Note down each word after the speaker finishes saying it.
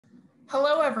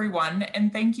Hello, everyone,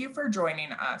 and thank you for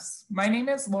joining us. My name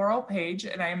is Laurel Page,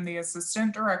 and I am the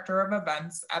Assistant Director of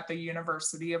Events at the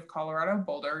University of Colorado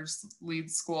Boulder's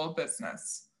Leeds School of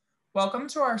Business. Welcome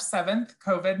to our 7th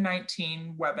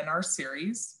COVID-19 webinar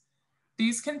series.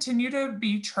 These continue to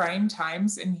be trying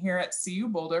times, and here at CU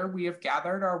Boulder, we have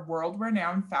gathered our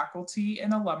world-renowned faculty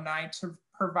and alumni to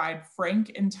provide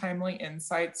frank and timely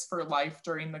insights for life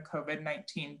during the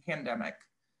COVID-19 pandemic.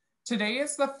 Today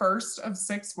is the first of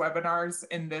 6 webinars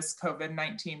in this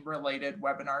COVID-19 related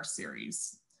webinar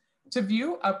series. To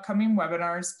view upcoming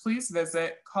webinars, please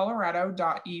visit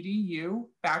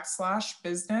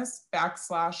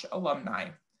colorado.edu/business/alumni.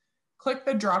 Click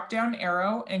the drop-down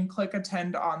arrow and click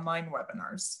Attend Online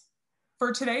Webinars.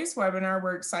 For today's webinar,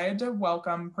 we're excited to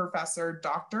welcome Professor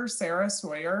Dr. Sara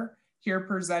Sawyer here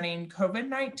presenting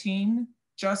COVID-19,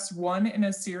 just one in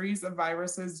a series of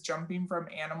viruses jumping from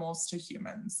animals to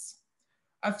humans.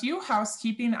 A few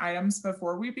housekeeping items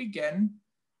before we begin.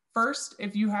 First,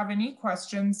 if you have any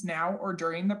questions now or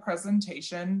during the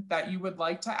presentation that you would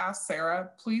like to ask Sara,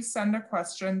 please send a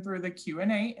question through the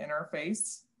Q&A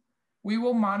interface. We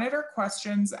will monitor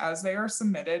questions as they are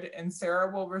submitted, and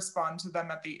Sara will respond to them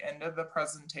at the end of the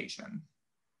presentation.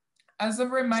 As a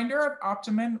reminder of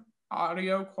optimum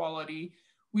audio quality,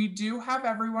 we do have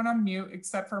everyone on mute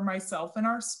except for myself and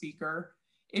our speaker.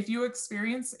 If you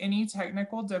experience any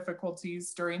technical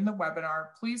difficulties during the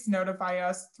webinar, please notify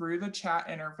us through the chat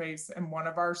interface and one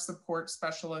of our support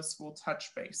specialists will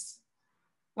touch base.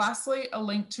 Lastly, a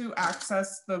link to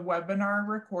access the webinar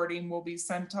recording will be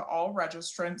sent to all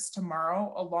registrants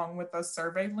tomorrow, along with a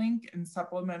survey link and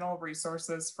supplemental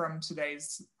resources from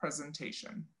today's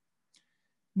presentation.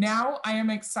 Now, I am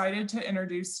excited to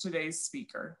introduce today's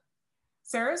speaker.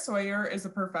 Sara Sawyer is a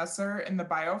professor in the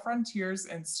BioFrontiers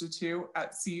Institute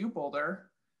at CU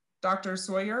Boulder. Dr.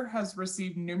 Sawyer has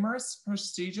received numerous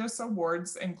prestigious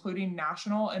awards, including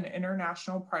national and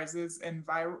international prizes in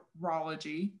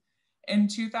virology. In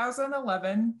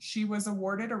 2011, she was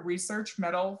awarded a research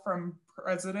medal from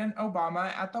President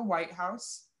Obama at the White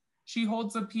House. She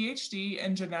holds a Ph.D.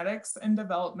 in genetics and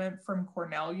development from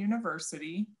Cornell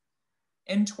University.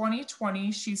 In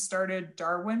 2020, she started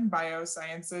Darwin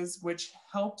Biosciences, which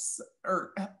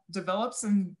develops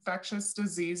infectious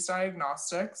disease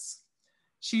diagnostics.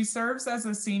 She serves as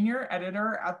a senior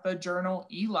editor at the journal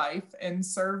eLIFE and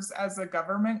serves as a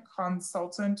government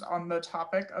consultant on the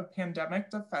topic of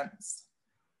pandemic defense.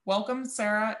 Welcome,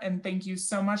 Sara, and thank you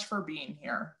so much for being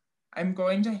here. I'm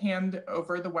going to hand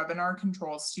over the webinar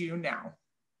controls to you now.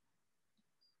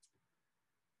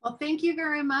 Well, thank you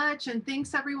very much. And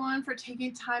thanks everyone for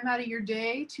taking time out of your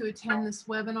day to attend this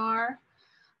webinar.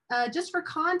 Just for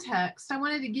context, I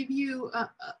wanted to give you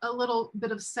a little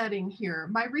bit of setting here.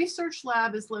 My research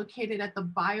lab is located at the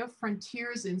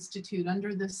BioFrontiers Institute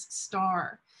under this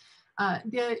star.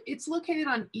 It's located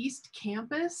on East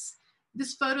Campus.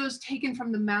 This photo is taken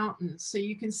from the mountains, so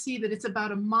you can see that it's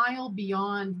about a mile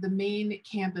beyond the main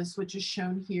campus, which is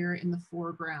shown here in the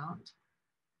foreground.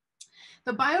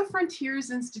 The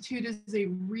BioFrontiers Institute is a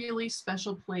really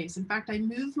special place. In fact, I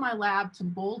moved my lab to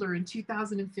Boulder in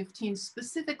 2015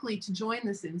 specifically to join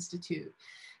this institute.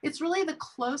 It's really the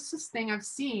closest thing I've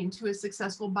seen to a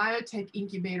successful biotech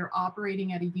incubator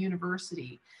operating at a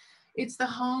university. It's the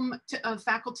home of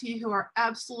faculty who are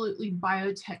absolutely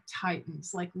biotech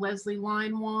titans like Leslie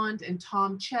Leinwand and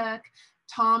Tom Check.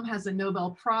 Tom has a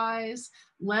Nobel Prize.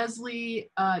 Leslie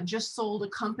just sold a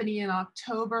company in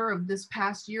October of this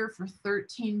past year for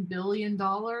 $13 billion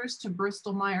to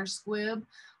Bristol Myers Squibb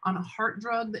on a heart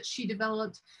drug that she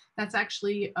developed. That's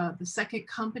actually the second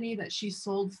company that she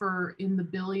sold for in the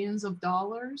billions of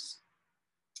dollars.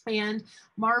 And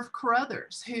Marv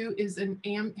Carruthers, who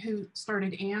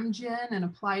started Amgen and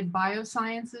Applied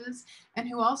Biosciences, and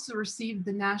who also received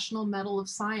the National Medal of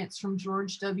Science from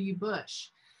George W.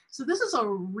 Bush. So this is a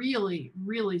really,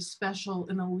 really special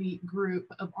and elite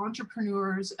group of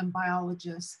entrepreneurs and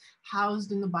biologists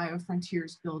housed in the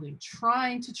BioFrontiers building,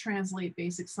 trying to translate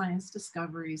basic science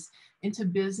discoveries into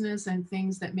business and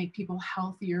things that make people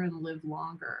healthier and live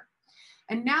longer.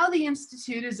 And now the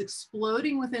Institute is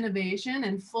exploding with innovation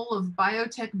and full of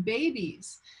biotech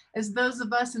babies, as those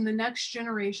of us in the next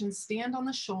generation stand on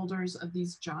the shoulders of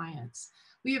these giants.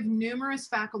 We have numerous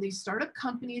faculty startup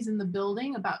companies in the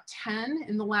building, about 10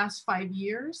 in the last 5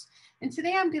 years. And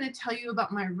today I'm going to tell you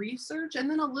about my research and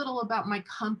then a little about my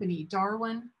company,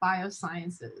 Darwin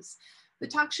Biosciences. The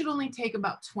talk should only take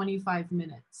about 25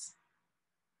 minutes.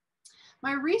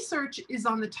 My research is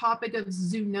on the topic of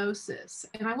zoonosis,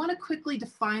 and I want to quickly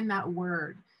define that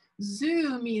word.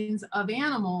 Zoo means of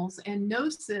animals, and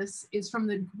gnosis is from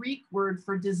the Greek word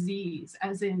for disease,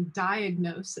 as in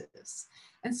diagnosis.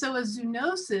 And so a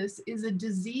zoonosis is a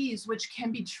disease which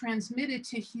can be transmitted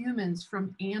to humans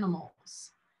from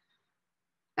animals.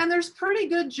 And there's pretty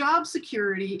good job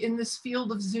security in this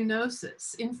field of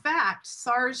zoonosis. In fact,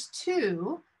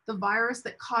 SARS-2, the virus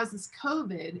that causes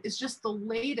COVID, is just the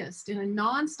latest in a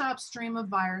nonstop stream of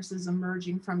viruses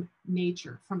emerging from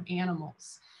nature, from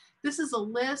animals. This is a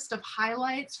list of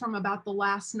highlights from about the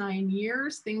last 9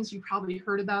 years, things you probably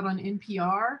heard about on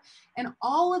NPR. And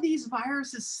all of these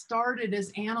viruses started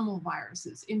as animal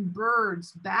viruses in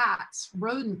birds, bats,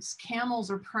 rodents, camels,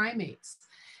 or primates.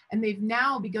 And they've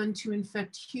now begun to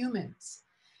infect humans.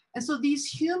 And so these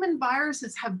human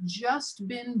viruses have just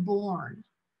been born.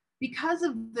 Because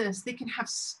of this, they can have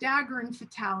staggering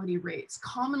fatality rates,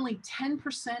 commonly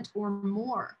 10% or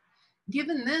more.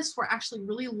 Given this, we're actually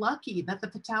really lucky that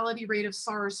the fatality rate of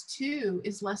SARS-2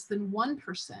 is less than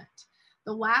 1%.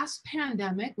 The last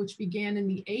pandemic, which began in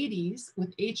the 80s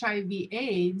with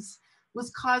HIV/AIDS, was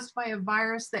caused by a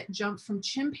virus that jumped from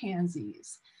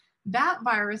chimpanzees. That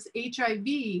virus,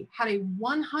 HIV, had a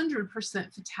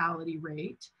 100% fatality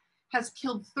rate, has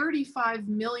killed 35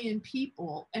 million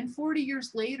people, and 40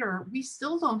 years later, we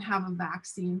still don't have a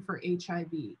vaccine for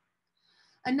HIV.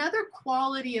 Another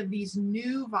quality of these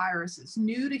new viruses,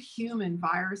 new to human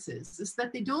viruses, is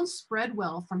that they don't spread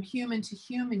well from human to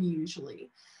human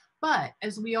usually. But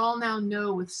as we all now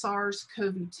know with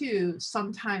SARS-CoV-2,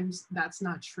 sometimes that's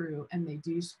not true and they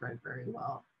do spread very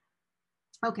well.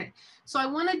 Okay, so I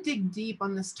want to dig deep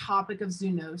on this topic of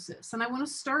zoonosis, and I want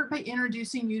to start by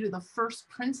introducing you to the first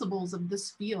principles of this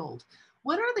field.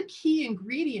 What are the key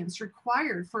ingredients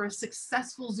required for a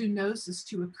successful zoonosis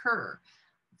to occur?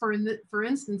 For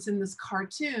instance, in this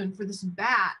cartoon, for this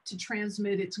bat to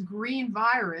transmit its green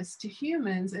virus to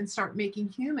humans and start making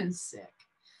humans sick?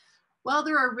 Well,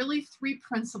 there are really 3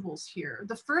 principles here.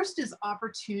 The first is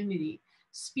opportunity.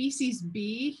 Species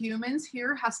B, humans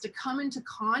here, has to come into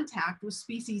contact with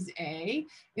species A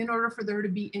in order for there to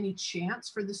be any chance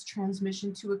for this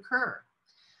transmission to occur.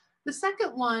 The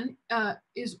second one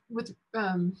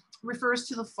refers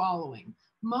to the following.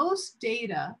 Most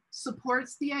data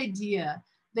supports the idea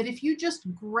that if you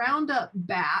just ground up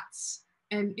bats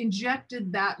and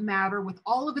injected that matter with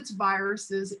all of its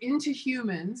viruses into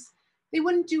humans, they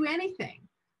wouldn't do anything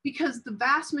because the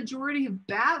vast majority of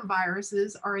bat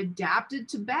viruses are adapted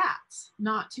to bats,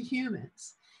 not to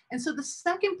humans. And so the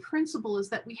second principle is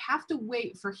that we have to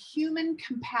wait for human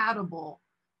compatible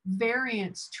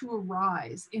variants to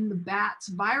arise in the bat's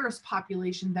virus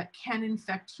population that can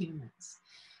infect humans.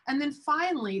 And then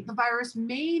finally, the virus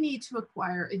may need to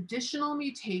acquire additional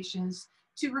mutations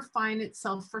to refine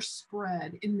itself for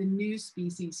spread in the new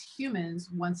species,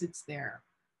 humans, once it's there.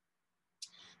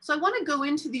 So I want to go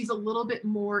into these a little bit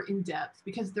more in depth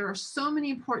because there are so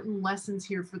many important lessons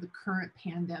here for the current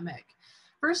pandemic.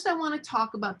 First, I want to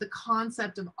talk about the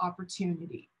concept of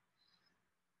opportunity.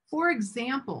 For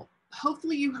example,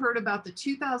 hopefully you heard about the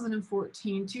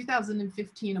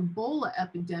 2014-2015 Ebola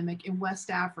epidemic in West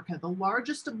Africa, the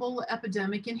largest Ebola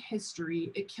epidemic in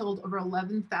history. It killed over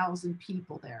 11,000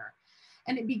 people there.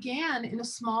 And it began in a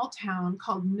small town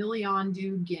called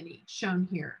Miliandu, Guinea, shown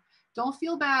here. Don't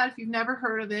feel bad if you've never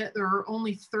heard of it. There are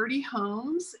only 30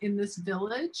 homes in this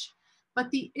village, but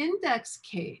the index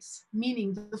case,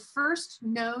 meaning the first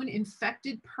known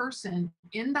infected person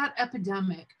in that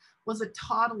epidemic, was a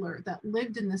toddler that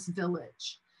lived in this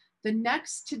village. The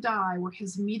next to die were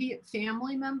his immediate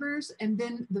family members, and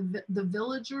then the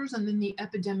villagers, and then the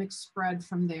epidemic spread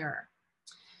from there.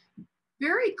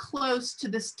 Very close to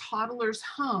this toddler's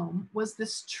home was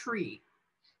this tree.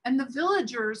 And the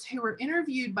villagers who were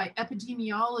interviewed by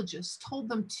epidemiologists told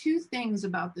them 2 things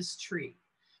about this tree.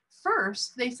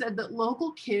 First, they said that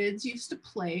local kids used to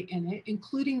play in it,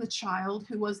 including the child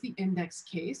who was the index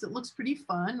case. It looks pretty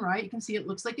fun, right? You can see it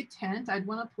looks like a tent. I'd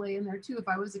want to play in there too if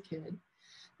I was a kid.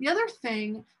 The other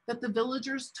thing that the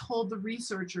villagers told the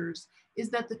researchers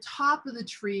is that the top of the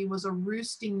tree was a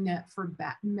roosting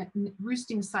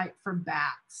roosting site for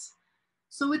bats.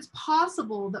 So it's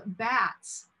possible that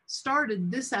bats started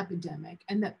this epidemic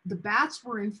and that the bats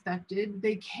were infected,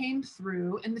 they came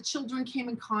through, and the children came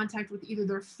in contact with either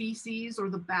their feces or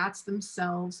the bats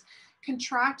themselves,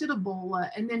 contracted Ebola,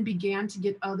 and then began to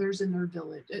get others in their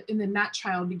village, and then that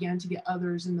child began to get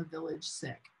others in the village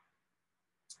sick.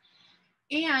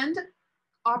 And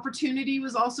opportunity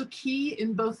was also key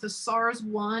in both the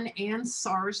SARS-1 and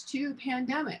SARS-2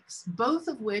 pandemics, both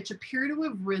of which appear to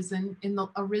have arisen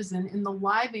in the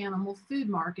live animal food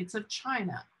markets of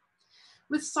China.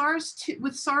 With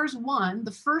SARS-1,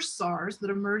 the first SARS that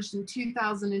emerged in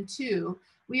 2002,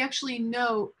 we actually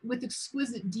know with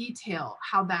exquisite detail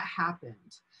how that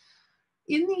happened.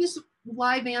 In these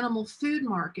live animal food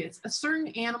markets, a certain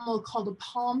animal called a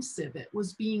palm civet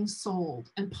was being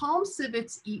sold, and palm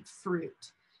civets eat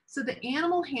fruit. So the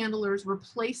animal handlers were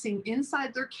placing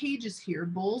inside their cages here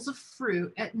bowls of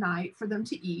fruit at night for them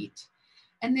to eat.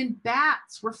 And then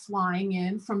bats were flying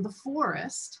in from the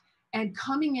forest and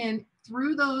coming in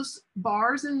through those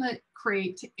bars in the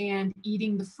crate and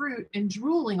eating the fruit and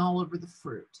drooling all over the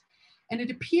fruit. And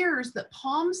it appears that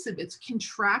palm civets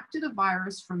contracted a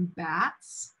virus from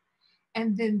bats,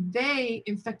 and then they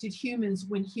infected humans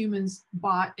when humans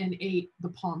bought and ate the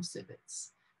palm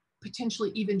civets. Potentially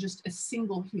even just a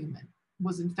single human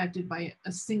was infected by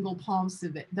a single palm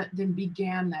civet that then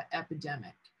began that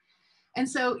epidemic. And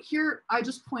so here I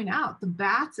just point out the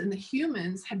bats and the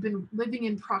humans had been living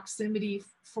in proximity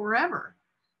forever.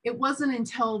 It wasn't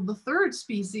until the third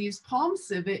species, palm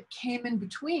civet, came in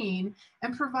between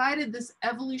and provided this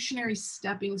evolutionary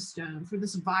stepping stone for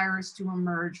this virus to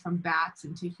emerge from bats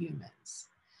into humans.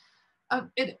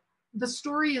 The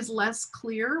story is less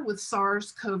clear with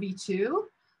SARS-CoV-2,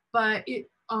 but it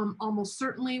almost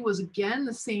certainly was again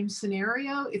the same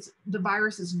scenario. The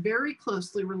virus is very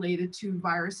closely related to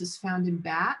viruses found in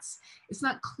bats. It's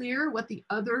not clear what the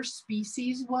other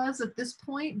species was at this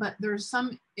point, but there's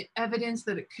some evidence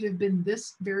that it could have been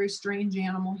this very strange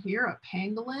animal here, a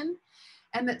pangolin,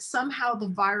 and that somehow the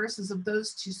viruses of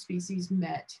those two species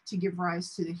met to give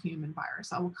rise to the human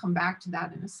virus. I will come back to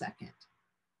that in a second.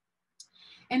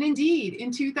 And indeed,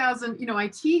 in 2000, I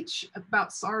teach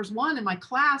about SARS-1 in my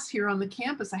class here on the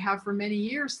campus. I have for many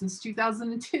years, since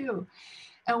 2002.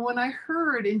 And when I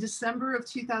heard in December of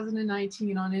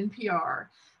 2019 on NPR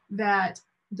that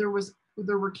there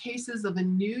were cases of a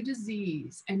new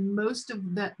disease, and most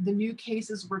of the new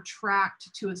cases were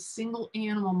tracked to a single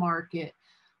animal market,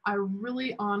 I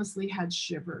really honestly had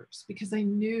shivers, because I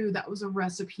knew that was a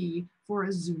recipe for a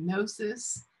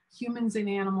zoonosis, humans and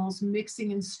animals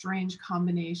mixing in strange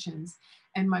combinations,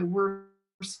 and my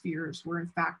worst fears were in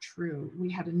fact true. We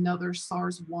had another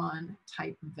SARS-1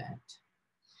 type event.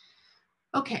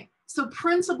 Okay, so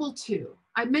principle 2.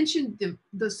 I mentioned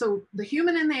so the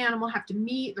human and the animal have to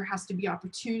meet, there has to be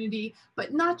opportunity,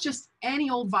 but not just any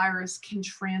old virus can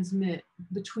transmit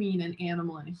between an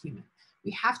animal and a human.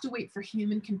 We have to wait for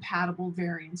human compatible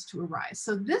variants to arise.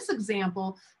 So this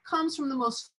example comes from the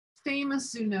most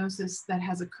famous zoonosis that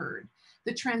has occurred,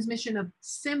 the transmission of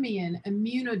simian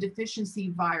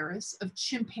immunodeficiency virus of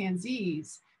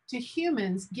chimpanzees to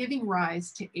humans, giving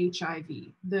rise to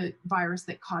HIV, the virus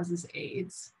that causes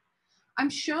AIDS.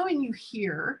 I'm showing you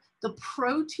here the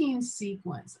protein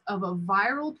sequence of a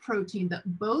viral protein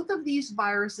that both of these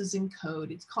viruses encode.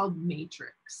 It's called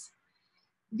matrix.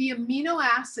 The amino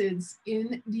acids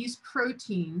in these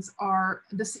proteins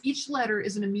each letter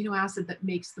is an amino acid that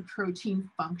makes the protein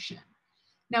function.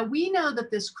 Now we know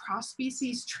that this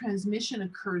cross-species transmission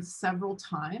occurs several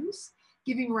times,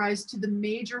 giving rise to the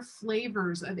major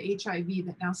flavors of HIV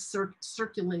that now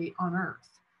circulate on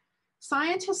Earth.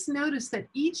 Scientists noticed that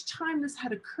each time this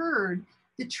had occurred,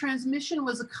 the transmission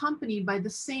was accompanied by the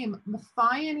same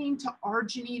methionine to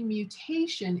arginine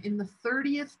mutation in the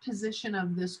 30th position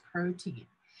of this protein.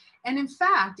 And in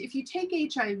fact, if you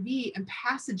take HIV and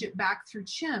passage it back through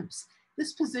chimps,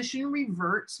 this position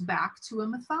reverts back to a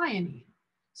methionine.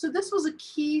 So this was a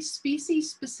key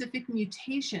species-specific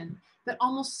mutation that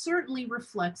almost certainly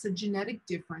reflects a genetic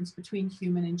difference between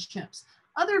human and chimps.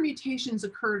 Other mutations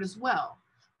occurred as well,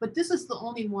 but this is the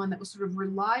only one that was sort of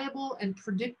reliable and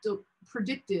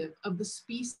predictive of the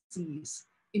species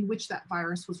in which that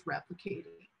virus was replicating.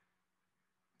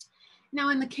 Now,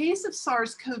 in the case of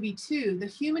SARS-CoV-2, the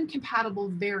human compatible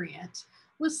variant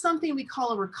was something we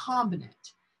call a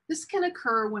recombinant. This can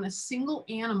occur when a single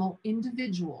animal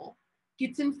individual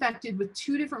gets infected with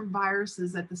two different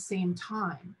viruses at the same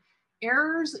time.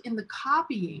 Errors in the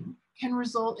copying can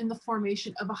result in the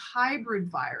formation of a hybrid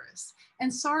virus.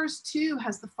 And SARS-2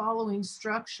 has the following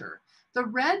structure. The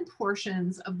red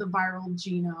portions of the viral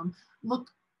genome look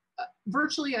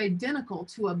virtually identical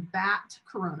to a bat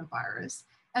coronavirus.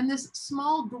 And this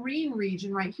small green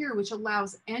region right here, which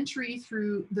allows entry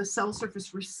through the cell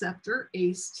surface receptor,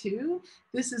 ACE2,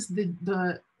 this is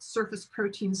the surface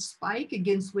protein spike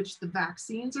against which the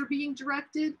vaccines are being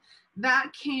directed.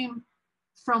 That came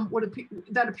from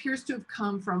that appears to have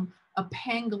come from a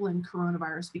pangolin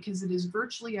coronavirus, because it is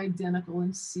virtually identical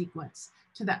in sequence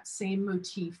to that same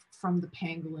motif from the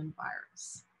pangolin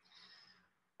virus.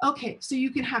 Okay, so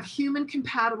you can have human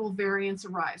compatible variants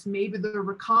arise. Maybe they're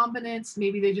recombinants,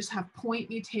 maybe they just have point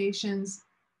mutations.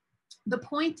 The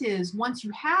point is, once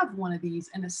you have one of these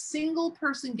and a single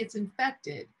person gets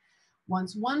infected,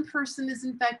 once one person is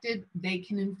infected, they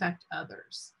can infect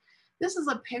others. This is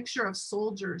a picture of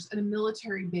soldiers at a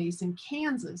military base in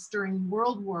Kansas during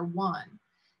World War I.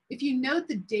 If you note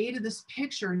the date of this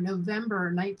picture,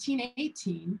 November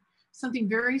 1918, something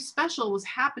very special was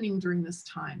happening during this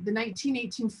time. The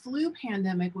 1918 flu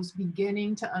pandemic was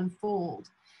beginning to unfold.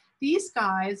 These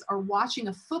guys are watching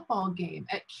a football game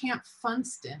at Camp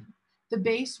Funston, the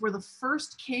base where the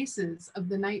first cases of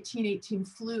the 1918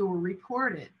 flu were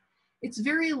reported. It's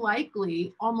very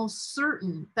likely, almost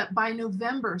certain, that by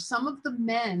November, some of the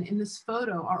men in this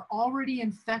photo are already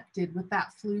infected with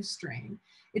that flu strain.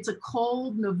 It's a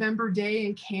cold November day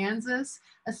in Kansas.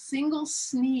 A single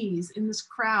sneeze in this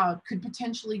crowd could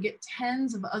potentially get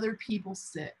tens of other people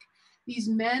sick. These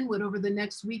men would, over the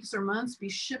next weeks or months, be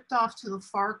shipped off to the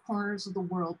far corners of the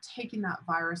world, taking that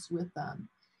virus with them.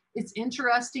 It's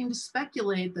interesting to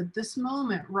speculate that this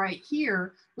moment right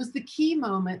here was the key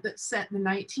moment that set the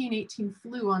 1918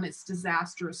 flu on its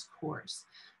disastrous course.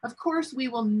 Of course, we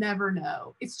will never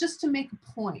know. It's just to make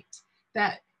a point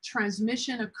that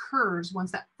transmission occurs once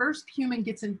that first human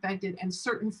gets infected and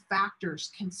certain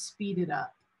factors can speed it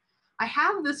up. I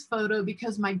have this photo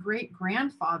because my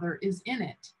great-grandfather is in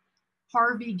it,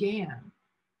 Harvey Gann.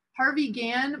 Harvey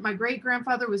Gann, my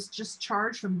great-grandfather, was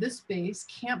discharged from this base,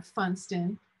 Camp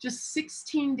Funston, just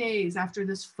 16 days after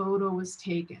this photo was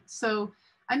taken. So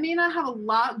I may not have a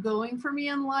lot going for me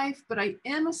in life, but I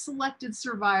am a selected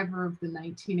survivor of the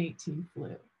 1918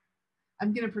 flu.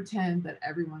 I'm gonna pretend that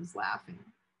everyone's laughing.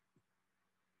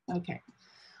 Okay.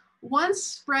 Once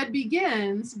spread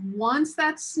begins, once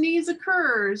that sneeze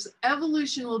occurs,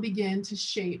 evolution will begin to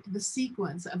shape the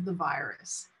sequence of the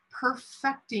virus,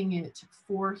 perfecting it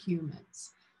for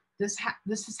humans. This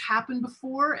has happened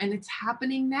before, and it's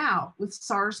happening now with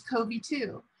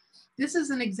SARS-CoV-2. This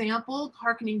is an example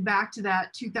harkening back to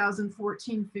that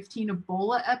 2014-15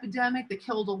 Ebola epidemic that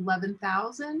killed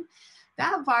 11,000.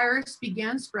 That virus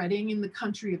began spreading in the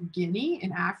country of Guinea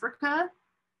in Africa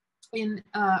in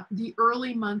the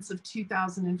early months of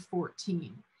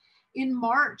 2014. In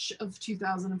March of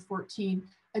 2014,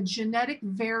 a genetic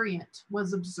variant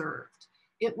was observed.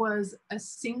 It was a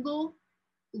single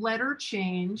letter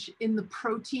change in the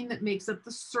protein that makes up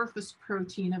the surface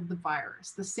protein of the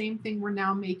virus, the same thing we're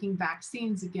now making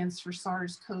vaccines against for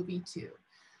SARS-CoV-2.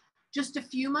 Just a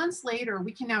few months later,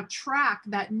 we can now track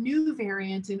that new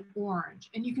variant in orange,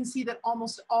 and you can see that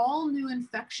almost all new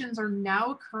infections are now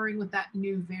occurring with that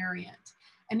new variant.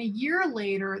 And a year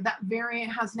later, that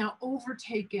variant has now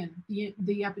overtaken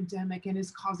the epidemic and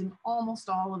is causing almost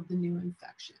all of the new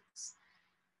infections.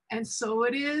 And so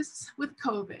it is with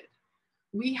COVID.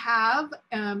 We have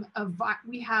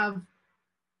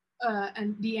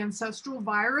the ancestral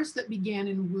virus that began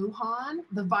in Wuhan.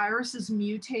 The virus is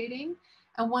mutating.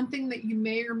 And one thing that you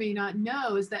may or may not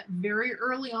know is that very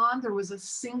early on, there was a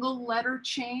single letter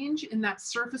change in that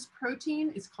surface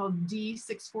protein. It's called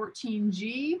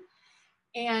D614G.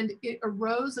 And it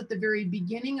arose at the very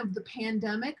beginning of the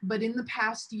pandemic, but in the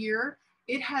past year,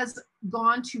 it has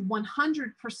gone to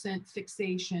 100%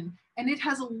 fixation, and it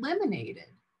has eliminated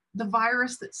the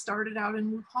virus that started out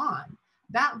in Wuhan.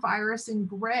 That virus in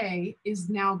gray is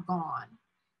now gone.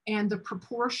 And the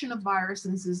proportion of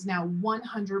viruses is now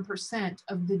 100%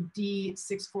 of the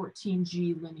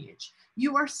D614G lineage.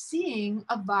 You are seeing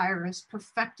a virus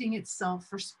perfecting itself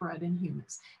for spread in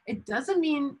humans. It doesn't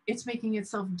mean it's making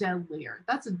itself deadlier.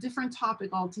 That's a different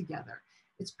topic altogether.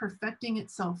 It's perfecting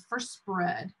itself for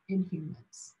spread in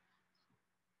humans.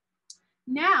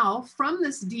 Now, from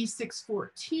this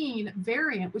D614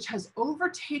 variant, which has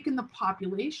overtaken the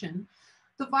population,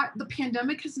 the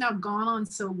pandemic has now gone on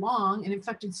so long and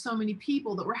infected so many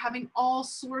people that we're having all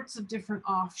sorts of different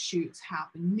offshoots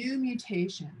happen, new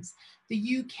mutations.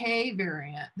 The UK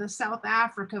variant, the South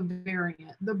Africa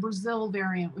variant, the Brazil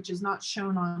variant, which is not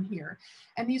shown on here.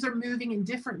 And these are moving in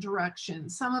different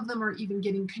directions. Some of them are even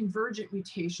getting convergent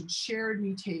mutations, shared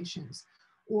mutations,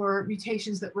 or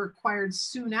mutations that were acquired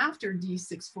soon after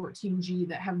D614G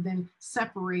that have been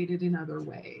separated in other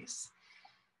ways.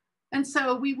 And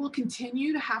so we will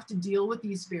continue to have to deal with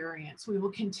these variants. We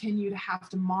will continue to have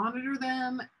to monitor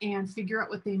them and figure out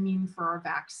what they mean for our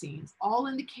vaccines. All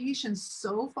indications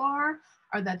so far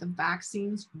are that the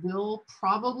vaccines will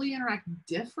probably interact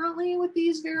differently with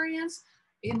these variants,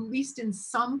 at least in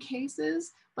some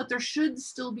cases, but there should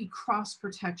still be cross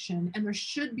protection, and there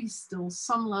should be still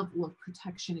some level of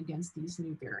protection against these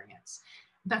new variants.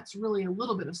 That's really a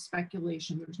little bit of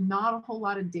speculation. There's not a whole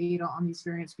lot of data on these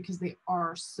variants because they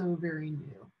are so very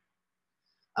new.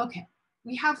 Okay,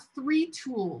 We have three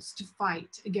tools to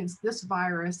fight against this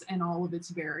virus and all of its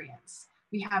variants.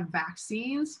 We have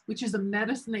vaccines, which is a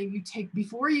medicine that you take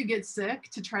before you get sick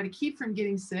to try to keep from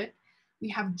getting sick. We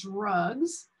have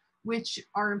drugs, which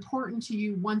are important to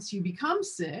you once you become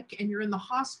sick and you're in the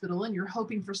hospital and you're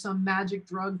hoping for some magic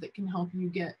drug that can help you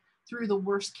get through the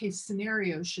worst case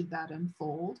scenario should that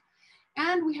unfold.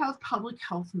 And we have public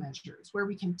health measures where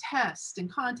we can test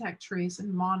and contact trace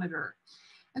and monitor.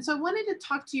 And so I wanted to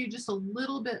talk to you just a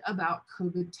little bit about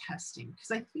COVID testing,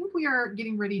 because I think we are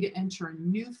getting ready to enter a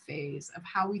new phase of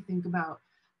how we think about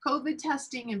COVID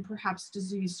testing and perhaps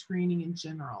disease screening in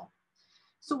general.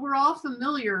 So we're all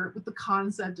familiar with the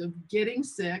concept of getting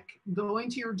sick, going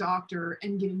to your doctor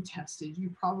and getting tested. You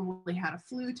probably had a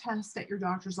flu test at your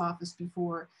doctor's office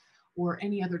before, or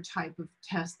any other type of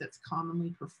test that's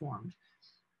commonly performed.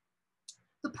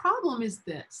 The problem is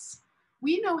this.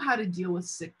 We know how to deal with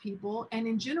sick people, and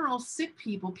in general, sick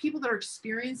people, people that are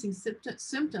experiencing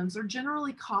symptoms are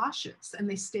generally cautious, and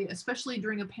they stay, especially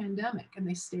during a pandemic, and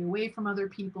they stay away from other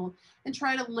people and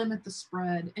try to limit the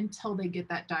spread until they get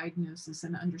that diagnosis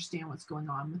and understand what's going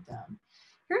on with them.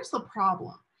 Here's the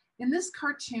problem. In this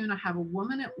cartoon, I have a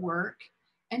woman at work,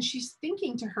 and she's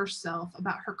thinking to herself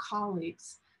about her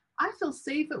colleagues. I feel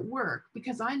safe at work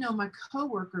because I know my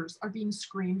coworkers are being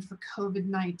screened for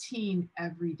COVID-19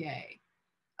 every day.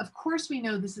 Of course, we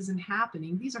know this isn't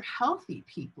happening. These are healthy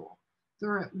people.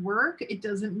 They're at work. It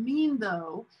doesn't mean,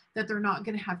 though, that they're not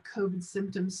going to have COVID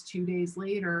symptoms 2 days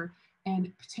later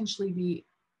and potentially be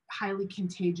highly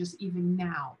contagious even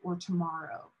now or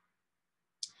tomorrow.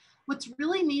 What's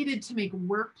really needed to make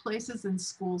workplaces and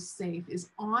schools safe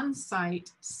is on-site,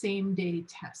 same-day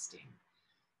testing,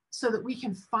 so that we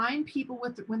can find people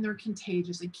when they're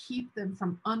contagious and keep them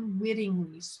from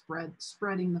unwittingly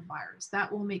spreading the virus. That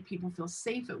will make people feel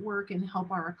safe at work and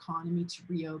help our economy to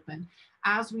reopen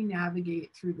as we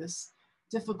navigate through this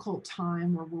difficult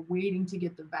time where we're waiting to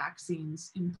get the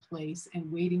vaccines in place and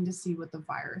waiting to see what the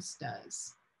virus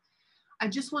does. I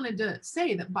just wanted to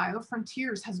say that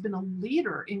BioFrontiers has been a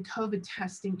leader in COVID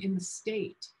testing in the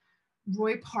state.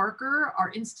 Roy Parker, our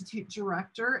institute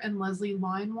director, and Leslie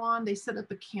Linewan, they set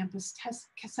up campus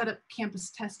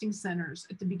testing centers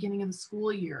at the beginning of the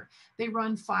school year. They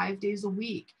run 5 days a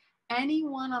week.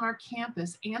 Anyone on our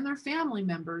campus and their family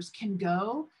members can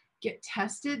go get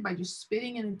tested by just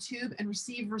spitting in a tube and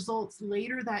receive results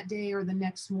later that day or the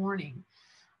next morning.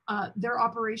 Their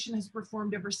operation has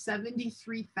performed over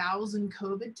 73,000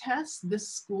 COVID tests this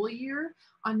school year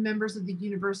on members of the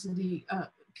university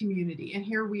community. And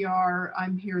here we are,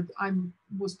 I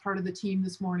was part of the team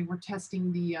this morning. We're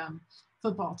testing the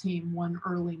football team one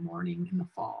early morning in the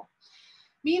fall.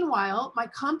 Meanwhile, my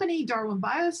company, Darwin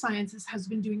Biosciences, has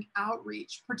been doing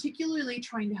outreach, particularly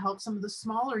trying to help some of the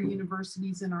smaller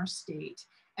universities in our state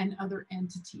and other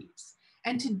entities.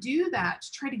 And to do that,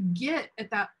 to try to get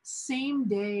at that same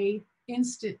day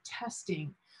instant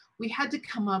testing, we had to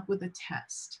come up with a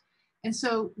test. And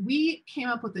so we came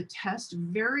up with a test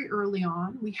very early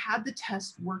on. We had the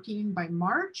test working by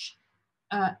March.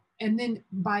 And then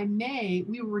by May,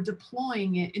 we were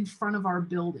deploying it in front of our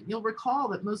building. You'll recall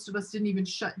that most of us didn't even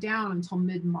shut down until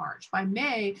mid-March. By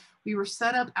May, we were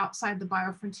set up outside the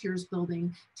BioFrontiers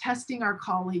building, testing our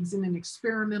colleagues in an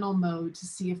experimental mode to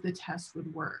see if the test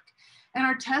would work. And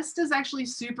our test is actually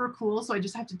super cool, so I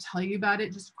just have to tell you about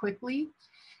it just quickly.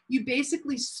 You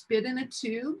basically spit in a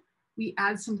tube. We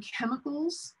add some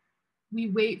chemicals, we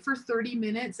wait for 30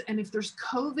 minutes, and if there's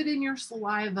COVID in your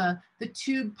saliva, the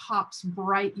tube pops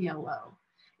bright yellow.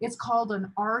 It's called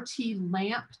an RT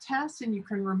lamp test, and you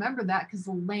can remember that because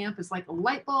the lamp is like a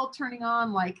light bulb turning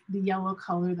on, like the yellow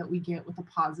color that we get with a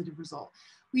positive result.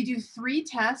 We do 3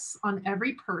 tests on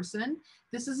every person.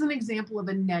 This is an example of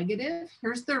a negative.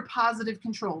 Here's their positive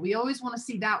control. We always want to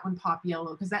see that one pop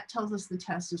yellow because that tells us the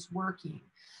test is working.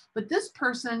 But this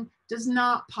person does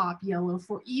not pop yellow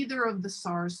for either of the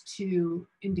SARS-2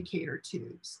 indicator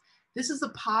tubes. This is a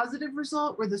positive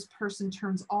result where this person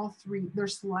turns all 3, their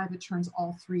saliva turns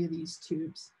all 3 of these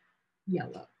tubes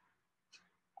yellow.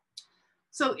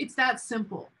 So it's that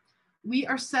simple. We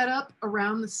are set up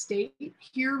around the state.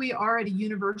 Here we are at a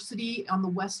university on the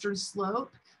western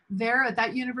slope. There at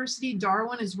that university,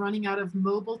 Darwin is running out of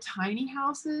mobile tiny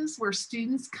houses where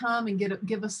students come and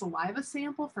give a saliva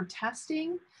sample for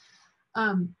testing.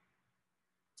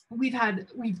 We've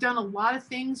done a lot of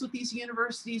things with these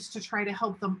universities to try to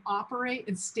help them operate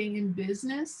and stay in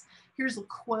business. Here's a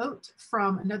quote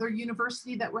from another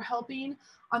university that we're helping.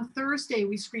 On Thursday,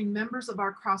 we screened members of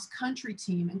our cross-country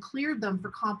team and cleared them for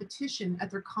competition at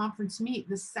their conference meet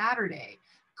this Saturday.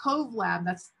 CoVLab,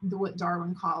 that's what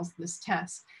Darwin calls this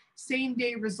test,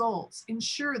 same-day results,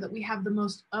 ensure that we have the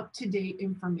most up-to-date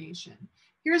information.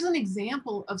 Here's an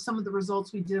example of some of the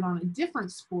results we did on a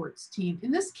different sports team.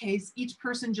 In this case, each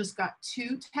person just got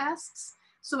 2 tests.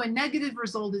 So a negative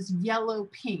result is yellow,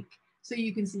 pink. So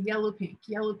you can see yellow, pink,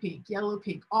 yellow, pink, yellow,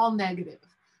 pink, all negative.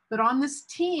 But on this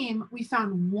team, we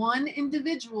found 1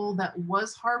 individual that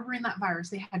was harboring that virus.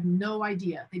 They had no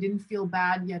idea. They didn't feel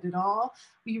bad yet at all.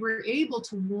 We were able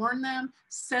to warn them,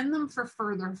 send them for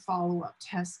further follow-up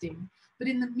testing. But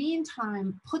in the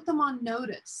meantime, put them on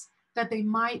notice that they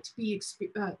might be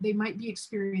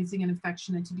experiencing an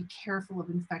infection and to be careful of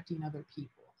infecting other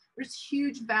people. There's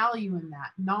huge value in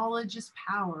that. Knowledge is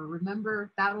power.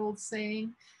 Remember that old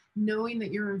saying? Knowing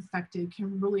that you're infected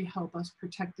can really help us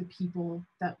protect the people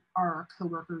that are our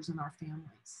coworkers and our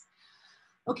families.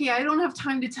 Okay, I don't have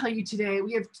time to tell you today.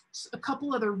 We have a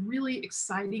couple other really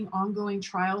exciting ongoing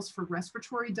trials for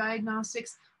respiratory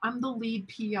diagnostics. I'm the lead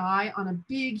PI on a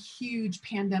big, huge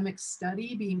pandemic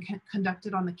study being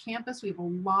conducted on the campus. We have a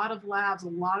lot of labs, a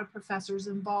lot of professors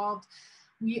involved.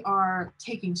 We are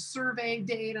taking survey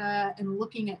data and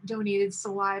looking at donated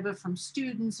saliva from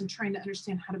students and trying to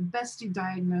understand how to best do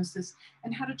diagnosis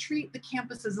and how to treat the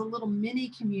campus as a little mini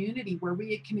community where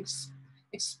we can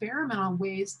experiment on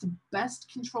ways to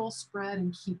best control spread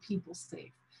and keep people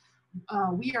safe.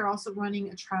 We are also running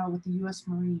a trial with the US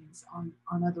Marines on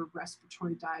other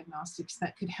respiratory diagnostics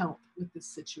that could help with this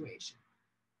situation.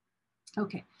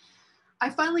 Okay,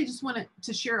 I finally just wanted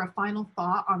to share a final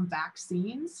thought on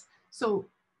vaccines. So,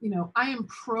 you know, I am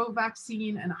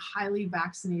pro-vaccine and a highly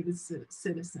vaccinated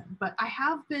citizen, but I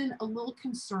have been a little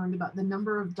concerned about the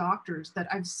number of doctors that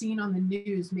I've seen on the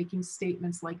news making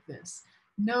statements like this.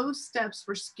 No steps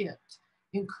were skipped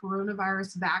in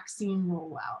coronavirus vaccine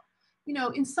rollout. You know,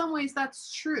 in some ways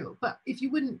that's true, but if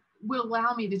you would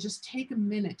allow me to just take a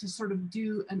minute to sort of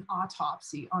do an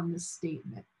autopsy on this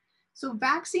statement. So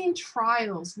vaccine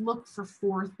trials look for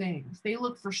 4 things. They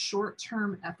look for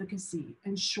short-term efficacy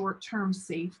and short-term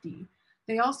safety.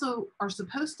 They also are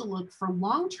supposed to look for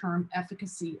long-term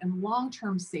efficacy and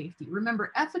long-term safety.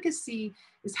 Remember, efficacy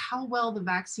is how well the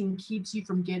vaccine keeps you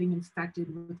from getting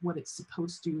infected with what it's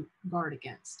supposed to guard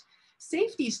against.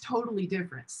 Safety is totally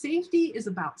different. Safety is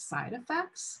about side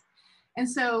effects. And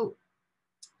so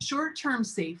short-term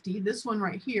safety, this one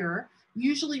right here,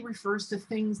 usually refers to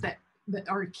things that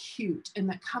are acute and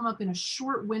that come up in a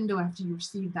short window after you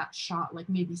receive that shot, like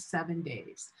maybe 7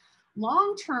 days.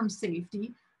 Long-term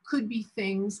safety could be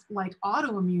things like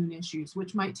autoimmune issues,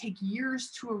 which might take years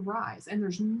to arise. And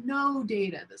there's no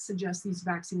data that suggests these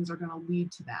vaccines are going to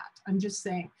lead to that. I'm just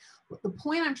saying, the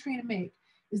point I'm trying to make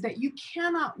is that you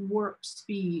cannot warp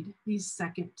speed these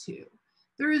second 2.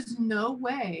 There is no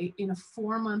way in a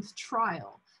 4-month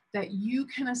trial that you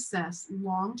can assess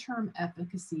long-term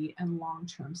efficacy and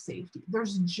long-term safety.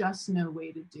 There's just no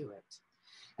way to do it.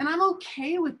 And I'm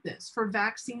okay with this for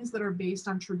vaccines that are based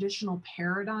on traditional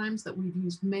paradigms that we've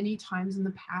used many times in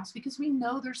the past because we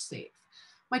know they're safe.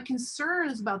 My concern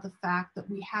is about the fact that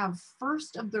we have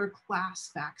first of their class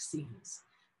vaccines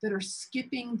that are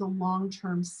skipping the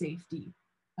long-term safety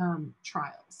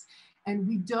trials. And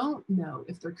we don't know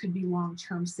if there could be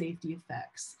long-term safety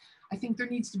effects. I think there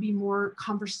needs to be more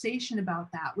conversation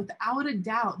about that. Without a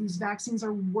doubt, these vaccines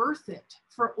are worth it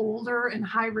for older and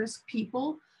high-risk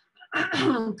people.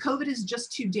 COVID is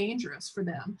just too dangerous for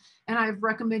them. And I've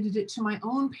recommended it to my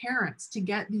own parents to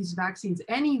get these vaccines,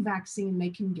 any vaccine they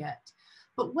can get.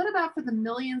 But what about for the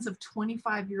millions of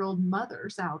 25-year-old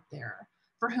mothers out there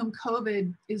for whom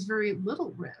COVID is very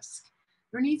little risk?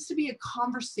 There needs to be a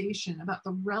conversation about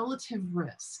the relative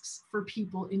risks for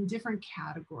people in different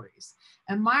categories.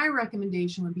 And my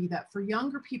recommendation would be that for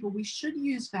younger people, we should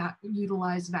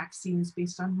utilize vaccines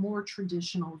based on more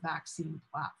traditional vaccine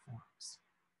platforms.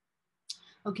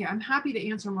 Okay, I'm happy to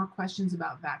answer more questions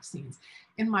about vaccines.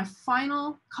 In my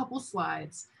final couple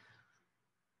slides,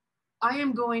 I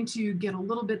am going to get a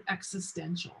little bit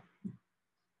existential.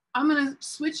 I'm going to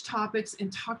switch topics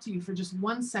and talk to you for just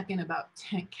 1 second about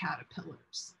tent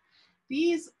caterpillars.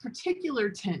 These particular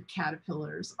tent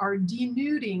caterpillars are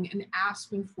denuding an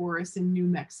aspen forest in New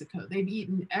Mexico. They've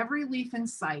eaten every leaf in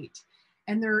sight,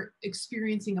 and they're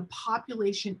experiencing a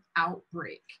population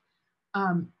outbreak.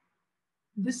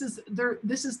 This is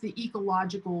the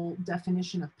ecological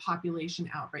definition of population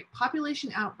outbreak.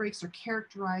 Population outbreaks are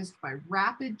characterized by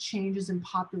rapid changes in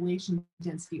population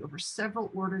density over several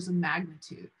orders of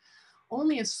magnitude.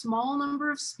 Only a small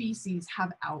number of species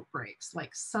have outbreaks,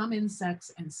 like some insects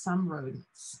and some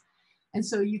rodents. And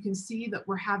so you can see that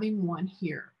we're having one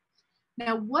here.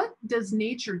 Now, what does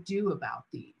nature do about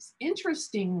these?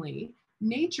 Interestingly,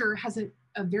 nature has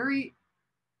a very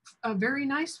a very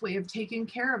nice way of taking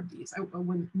care of these.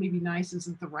 Maybe nice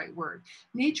isn't the right word.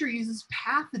 Nature uses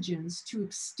pathogens to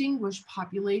extinguish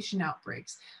population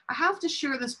outbreaks. I have to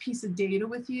share this piece of data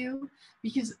with you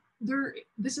because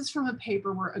this is from a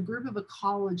paper where a group of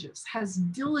ecologists has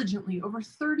diligently over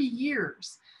 30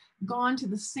 years gone to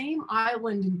the same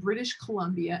island in British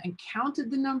Columbia and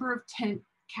counted the number of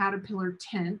caterpillar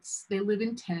tents. They live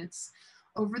in tents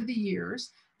over the years.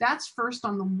 That's first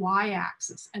on the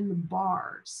y-axis and the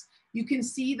bars. You can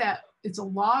see that it's a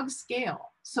log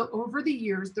scale. So over the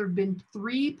years, there have been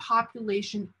 3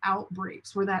 population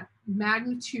outbreaks where that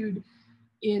magnitude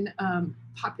in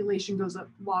population goes up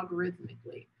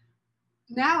logarithmically.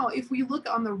 Now, if we look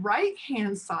on the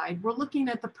right-hand side, we're looking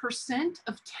at the percent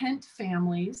of tent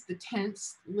families, the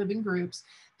tents, living groups,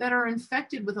 that are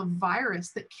infected with a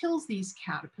virus that kills these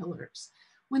caterpillars.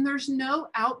 When there's no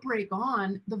outbreak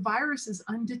on, the virus is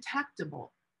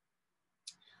undetectable.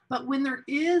 But when there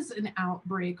is an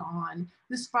outbreak on,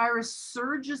 this virus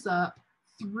surges up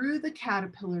through the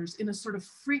caterpillars in a sort of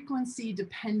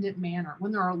frequency-dependent manner.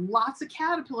 When there are lots of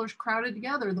caterpillars crowded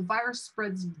together, the virus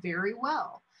spreads very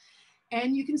well.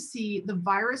 And you can see the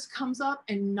virus comes up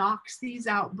and knocks these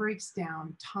outbreaks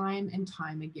down time and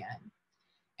time again.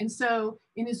 And so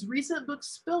in his recent book,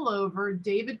 Spillover,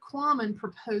 David Quammen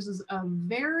proposes a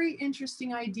very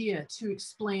interesting idea to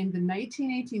explain the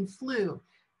 1918 flu,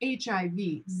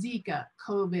 HIV, Zika,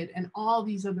 COVID, and all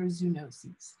these other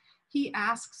zoonoses. He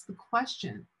asks the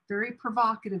question, very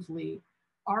provocatively,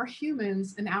 are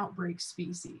humans an outbreak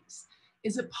species?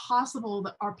 Is it possible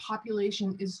that our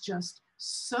population is just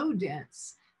so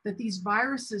dense that these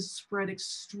viruses spread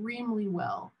extremely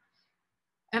well?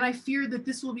 And I fear that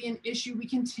this will be an issue we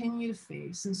continue to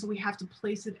face. And so we have to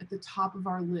place it at the top of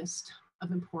our list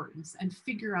of importance and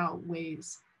figure out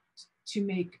ways to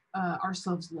make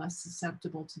ourselves less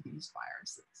susceptible to these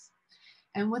viruses.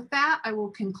 And with that, I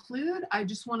will conclude. I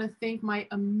just want to thank my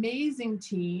amazing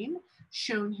team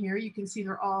shown here. You can see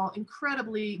they're all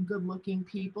incredibly good-looking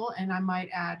people, and I might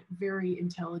add very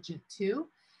intelligent too.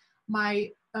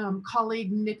 My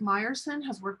colleague, Nick Meyerson,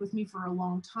 has worked with me for a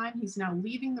long time. He's now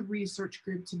leading the research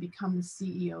group to become the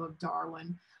CEO of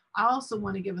Darwin. I also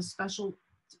want to give a special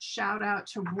shout out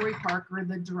to Roy Parker,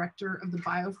 the director of the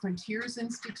BioFrontiers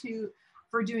Institute,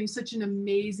 for doing such an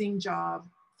amazing job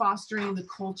fostering the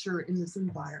culture in this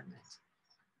environment.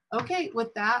 Okay,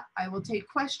 with that, I will take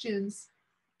questions.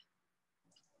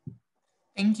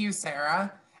 Thank you,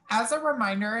 Sarah. As a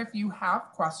reminder, if you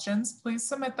have questions, please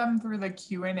submit them through the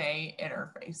Q&A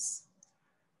interface.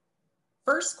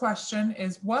 First question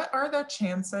is, what are the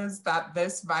chances that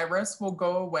this virus will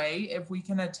go away if we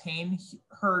can attain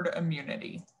herd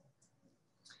immunity?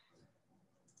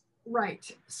 Right,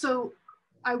 so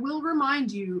I will remind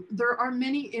you, there are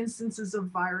many instances of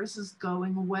viruses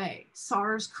going away.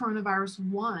 SARS coronavirus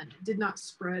 1 did not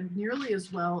spread nearly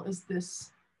as well as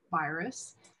this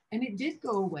virus, and it did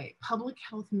go away. Public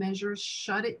health measures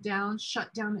shut down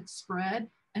its spread,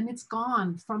 and it's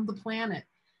gone from the planet.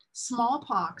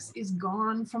 Smallpox is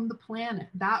gone from the planet.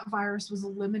 That virus was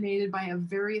eliminated by a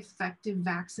very effective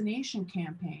vaccination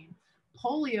campaign.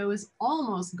 Polio is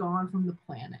almost gone from the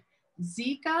planet.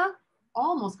 Zika,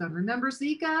 almost gone. Remember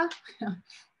Zika?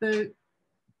 The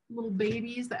little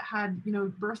babies that had,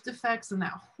 birth defects and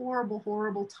that horrible,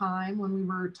 horrible time when we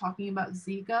were talking about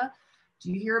Zika.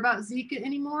 Do you hear about Zika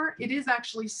anymore? It is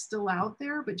actually still out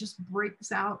there, but just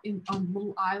breaks out on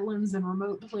little islands and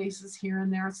remote places here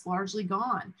and there. It's largely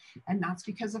gone. And that's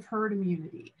because of herd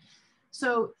immunity.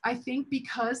 So I think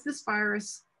because this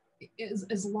virus is,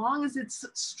 as long as it's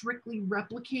strictly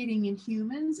replicating in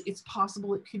humans, it's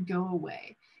possible it could go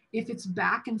away. If it's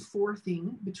back and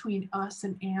forthing between us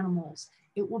and animals,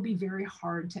 it will be very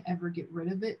hard to ever get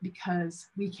rid of it because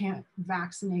we can't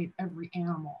vaccinate every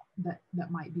animal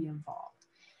that might be involved.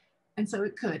 And so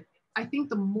it could. I think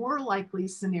the more likely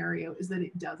scenario is that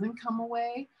it doesn't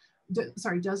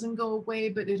doesn't go away,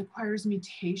 but it acquires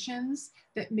mutations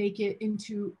that make it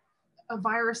into a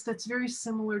virus that's very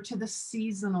similar to the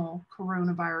seasonal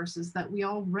coronaviruses that we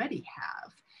already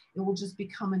have. It will just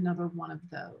become another one of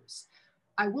those.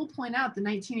 I will point out the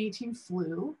 1918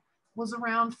 flu was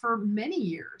around for many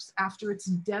years after its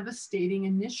devastating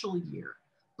initial year,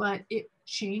 but it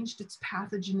changed its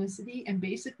pathogenicity and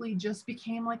basically just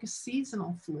became like a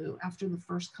seasonal flu after the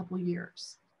first couple of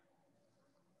years.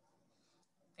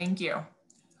 Thank you.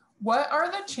 What are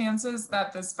the chances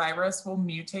that this virus will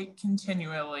mutate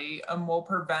continually and will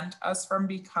prevent us from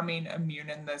becoming immune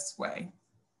in this way?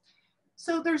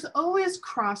 So there's always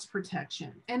cross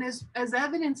protection. And as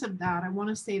evidence of that, I want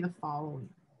to say the following.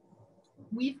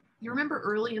 You remember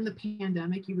early in the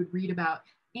pandemic, you would read about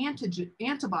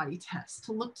antibody tests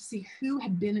to look to see who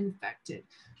had been infected,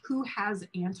 who has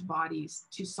antibodies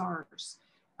to SARS-2,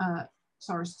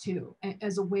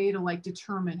 as a way to like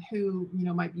determine who, you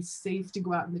know, might be safe to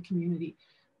go out in the community.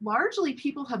 Largely,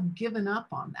 people have given up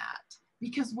on that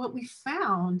because what we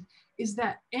found is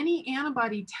that any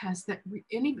antibody test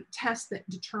any test that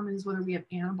determines whether we have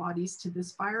antibodies to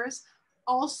this virus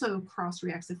also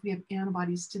cross-reacts if we have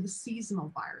antibodies to the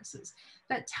seasonal viruses.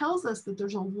 That tells us that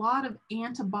there's a lot of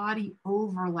antibody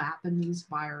overlap in these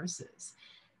viruses.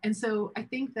 And so I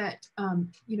think that,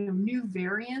 you know, new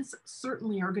variants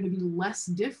certainly are going to be less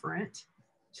different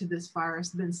to this virus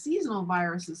than seasonal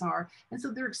viruses are. And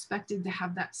so they're expected to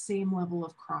have that same level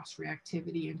of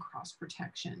cross-reactivity and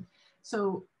cross-protection.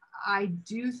 So I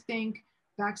do think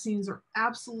vaccines are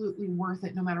absolutely worth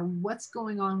it no matter what's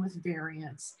going on with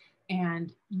variants.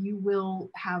 And you will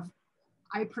have,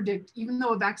 I predict, even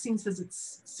though a vaccine says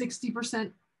it's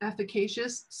 60%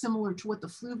 efficacious, similar to what the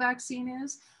flu vaccine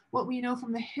is, what we know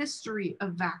from the history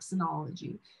of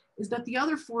vaccinology is that the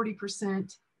other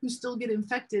 40% who still get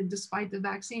infected despite the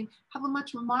vaccine have a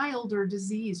much milder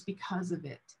disease because of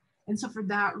it. And so for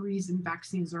that reason,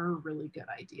 vaccines are a really good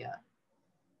idea.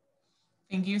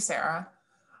 Thank you, Sarah.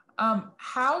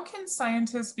 How can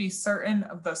scientists be certain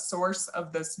of the source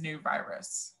of this new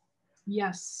virus?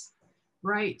 Yes,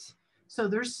 right. So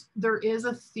there is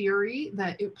a theory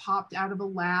that it popped out of a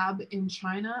lab in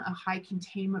China, a high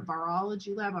containment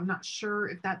virology lab. I'm not sure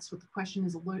if that's what the question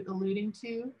is alluding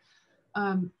to.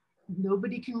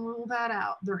 Nobody can rule that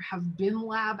out. There have been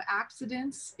lab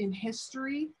accidents in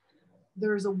history.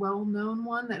 There's a well-known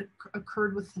one that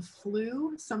occurred with the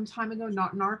flu some time ago,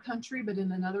 not in our country, but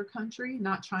in another country,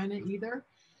 not China either.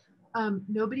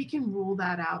 Nobody can rule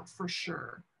that out for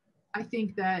sure. I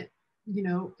think that, you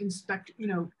know,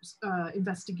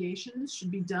 investigations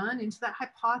should be done into that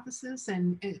hypothesis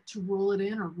and to rule it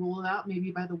in or rule it out,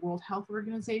 maybe by the World Health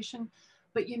Organization.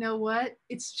 But you know what?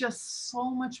 It's just so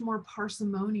much more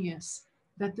parsimonious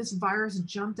that this virus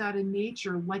jumped out of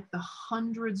nature like the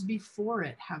hundreds before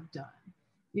it have done.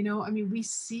 You know, I mean, we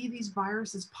see these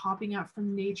viruses popping out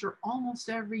from nature almost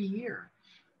every year.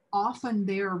 Often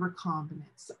they are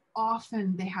recombinants.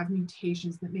 Often they have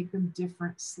mutations that make them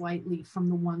different slightly from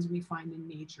the ones we find in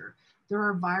nature. There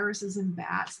are viruses in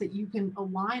bats that you can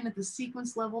align at the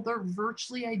sequence level. They're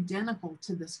virtually identical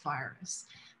to this virus.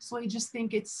 So I just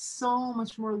think it's so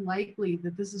much more likely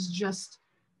that this is just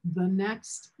the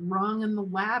next rung in the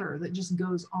ladder that just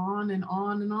goes on and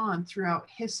on and on throughout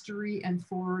history and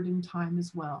forward in time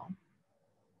as well.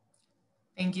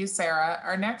 Thank you, Sarah.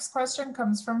 Our next question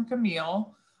comes from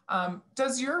Camille.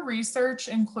 Does your research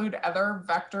include other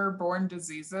vector-borne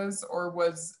diseases, or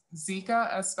was Zika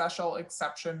a special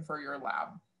exception for your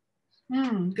lab?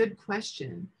 Good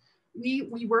question.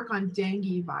 We work on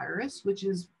dengue virus, which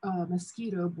is a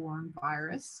mosquito-borne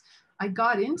virus. I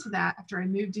got into that after I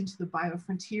moved into the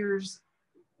BioFrontiers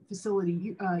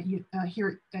facility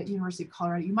here at University of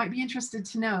Colorado. You might be interested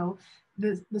to know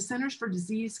the Centers for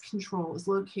Disease Control is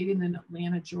located in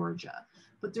Atlanta, Georgia.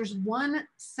 But there's one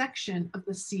section of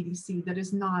the CDC that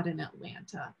is not in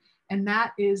Atlanta, and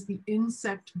that is the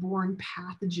insect-borne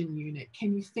pathogen unit.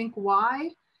 Can you think why?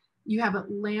 You have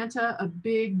Atlanta, a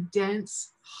big,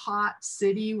 dense, hot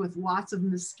city with lots of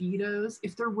mosquitoes.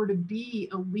 If there were to be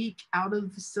a leak out of the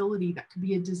facility, that could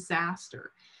be a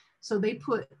disaster. So they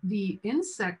put the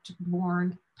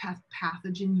insect-borne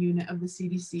pathogen unit of the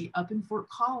CDC up in Fort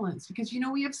Collins because, you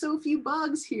know, we have so few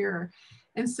bugs here.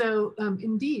 And so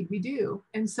indeed we do.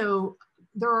 And so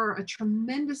there are a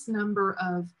tremendous number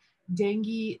of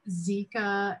dengue,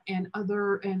 Zika, and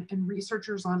other and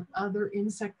researchers on other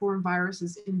insect-borne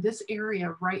viruses in this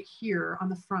area right here on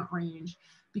the Front Range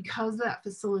because of that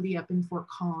facility up in Fort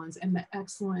Collins and the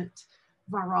excellent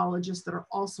virologists that are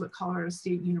also at Colorado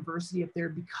State University up there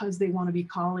because they want to be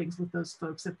colleagues with those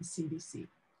folks at the CDC.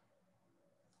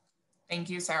 Thank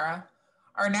you, Sarah.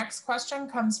 Our next question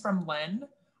comes from Lynn.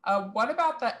 What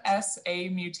about the SA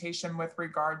mutation with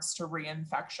regards to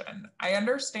reinfection? I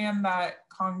understand that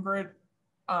congregate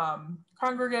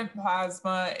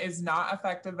plasma is not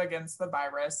effective against the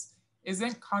virus.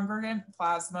 Isn't congregate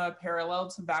plasma parallel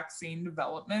to vaccine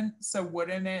development? So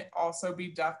wouldn't it also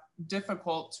be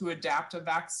difficult to adapt a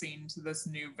vaccine to this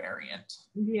new variant?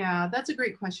 Yeah, that's a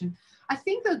great question. I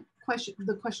think the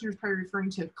questioner is probably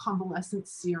referring to convalescent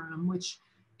serum, which,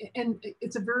 and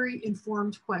it's a very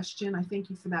informed question. I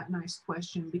thank you for that nice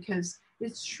question because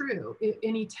it's true.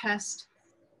 Any test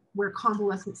where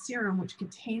convalescent serum, which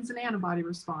contains an antibody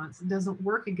response, doesn't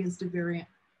work against a variant,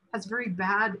 has very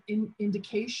bad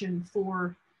indication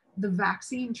for the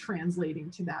vaccine translating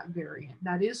to that variant.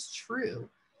 That is true.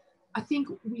 I think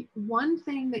one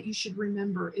thing that you should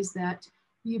remember is that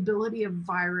the ability of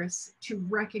virus to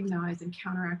recognize and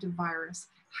counteract a virus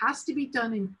has to be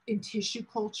done in tissue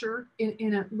culture,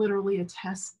 in literally a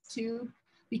test tube,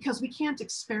 because we can't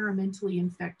experimentally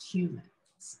infect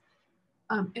humans.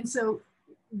 And so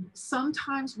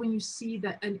sometimes when you see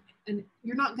that, and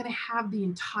you're not going to have the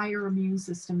entire immune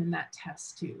system in that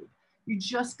test tube, you're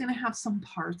just going to have some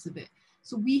parts of it.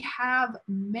 So we have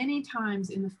many times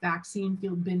in the vaccine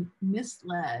field been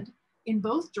misled in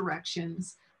both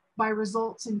directions by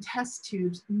results in test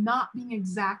tubes not being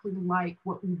exactly like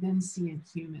what we then see in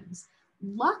humans.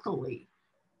 Luckily,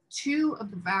 2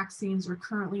 of the vaccines are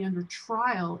currently under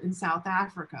trial in South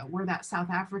Africa, where that South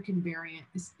African variant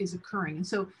is occurring. And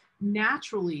so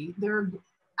naturally, they're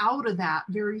out of that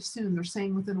very soon. They're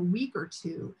saying within a week or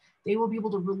 2, they will be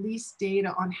able to release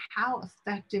data on how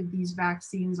effective these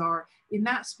vaccines are in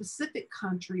that specific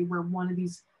country where one of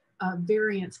these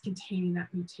variants containing that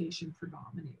mutation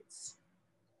predominates.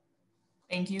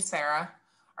 Thank you, Sarah.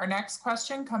 Our next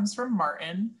question comes from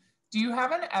Martin. Do you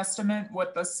have an estimate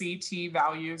what the CT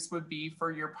values would be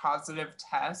for your positive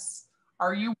tests?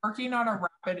 Are you working on a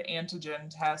rapid antigen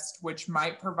test, which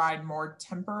might provide more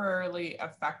temporarily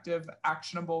effective,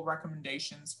 actionable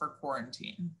recommendations for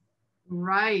quarantine?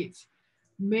 Right.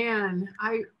 Man,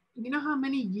 you know how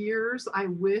many years I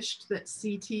wished that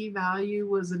CT value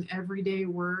was an everyday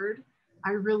word?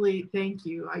 I really, thank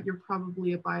you. You're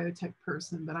probably a biotech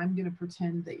person, but I'm going to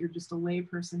pretend that you're just a lay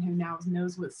person who now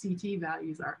knows what CT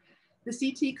values are. The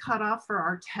CT cutoff for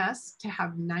our test to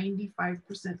have 95%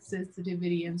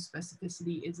 sensitivity and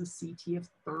specificity is a CT of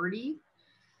 30.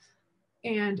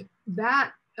 And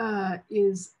that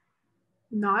is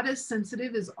not as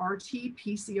sensitive as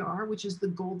RT-PCR, which is the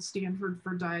gold standard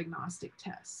for diagnostic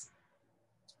tests.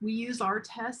 We use our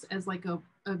test as like a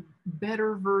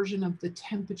better version of the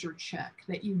temperature check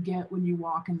that you get when you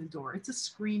walk in the door. It's a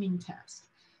screening test.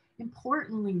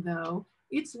 Importantly though,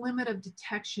 its limit of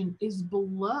detection is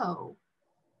below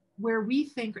where we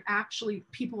think actually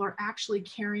people are actually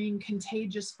carrying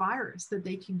contagious virus that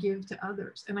they can give to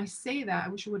others. And I say that, I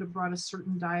wish I would have brought a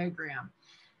certain diagram.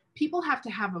 People have to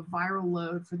have a viral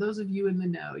load. For those of you in the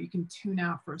know, you can tune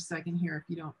out for a second here if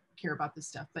you don't care about this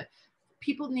stuff, but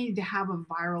people need to have a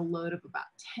viral load of about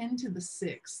 10 to the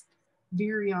 6th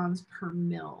virions per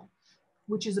mil,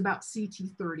 which is about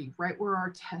CT30, right where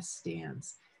our test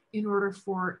stands, in order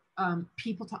for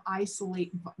people to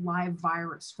isolate live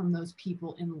virus from those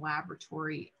people in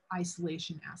laboratory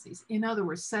isolation assays. In other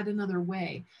words, said another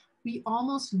way, we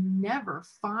almost never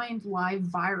find live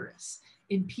virus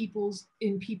in people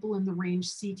in the range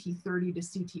CT30 to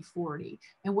CT40.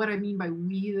 And what I mean by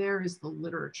we there is the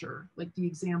literature, like the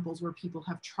examples where people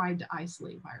have tried to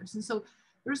isolate virus. And so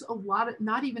there's a lot of,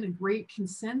 not even a great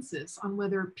consensus on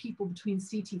whether people between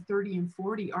CT30 and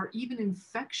 40 are even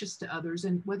infectious to others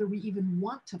and whether we even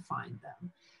want to find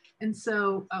them. And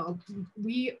so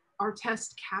our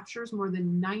test captures more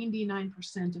than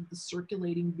 99% of the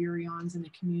circulating virions in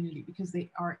the community because they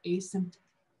are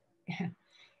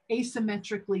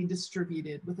asymmetrically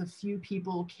distributed with a few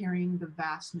people carrying the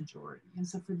vast majority. And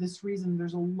so for this reason,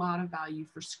 there's a lot of value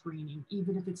for screening,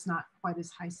 even if it's not quite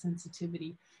as high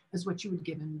sensitivity as what you would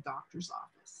get in the doctor's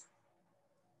office.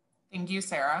 Thank you,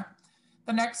 Sarah.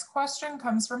 The next question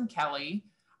comes from Kelly.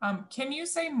 Can you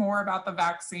say more about the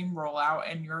vaccine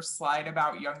rollout and your slide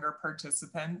about younger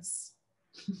participants?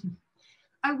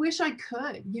 I wish I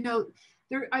could. You know,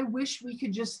 I wish we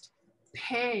could just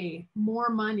pay more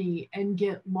money and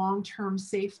get long-term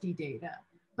safety data,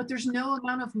 but there's no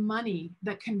amount of money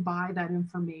that can buy that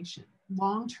information.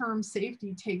 Long-term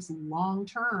safety takes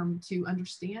long-term to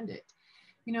understand it.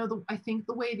 You know, I think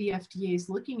the way the FDA is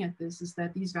looking at this is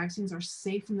that these vaccines are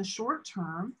safe in the short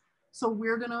term, so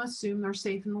we're going to assume they're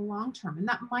safe in the long term. And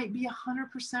that might be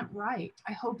 100% right.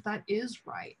 I hope that is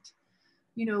right.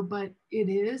 You know, but it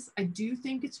is, I do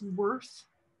think it's worth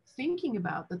thinking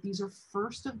about that these are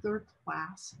first of their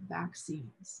class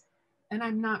vaccines. And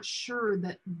I'm not sure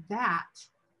that that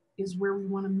is where we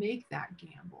want to make that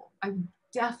gamble. I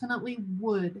definitely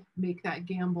would make that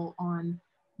gamble on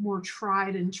more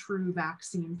tried and true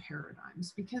vaccine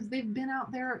paradigms because they've been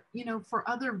out there, you know, for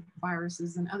other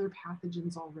viruses and other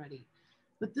pathogens already.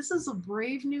 But this is a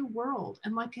brave new world.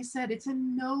 And like I said, it's a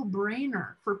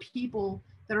no-brainer for people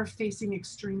that are facing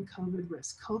extreme COVID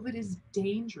risk. COVID is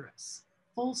dangerous,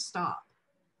 full stop.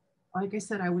 Like I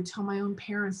said, I would tell my own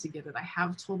parents to get it. I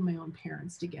have told my own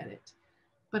parents to get it.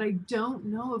 But I don't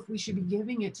know if we should be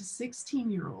giving it to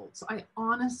 16-year-olds. I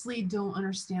honestly don't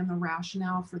understand the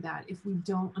rationale for that if we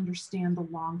don't understand the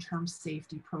long-term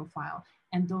safety profile.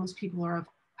 And those people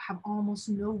have almost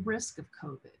no risk of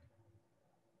COVID.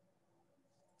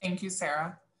 Thank you,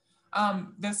 Sarah.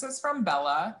 This is from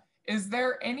Bella. Is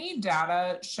there any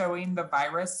data showing the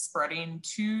virus spreading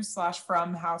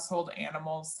to/from household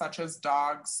animals such as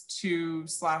dogs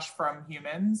to/from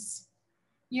humans?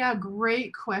 Yeah,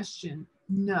 great question.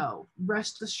 No,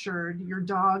 rest assured, your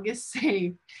dog is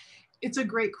safe. It's a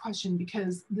great question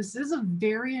because this is a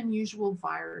very unusual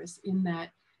virus in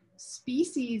that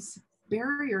species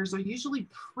barriers are usually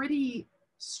pretty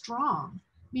strong,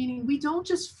 meaning we don't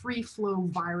just free flow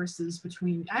viruses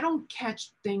between, I don't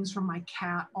catch things from my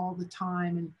cat all the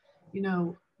time and,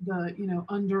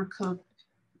 undercooked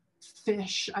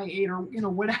fish I ate or,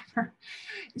 whatever.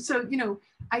 So,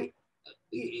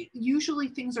 usually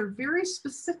things are very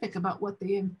specific about what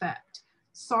they infect.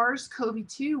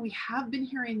 SARS-CoV-2, we have been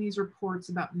hearing these reports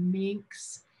about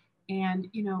minks, and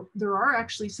there are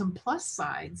actually some plus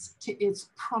sides to its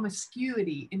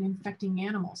promiscuity in infecting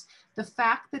animals. The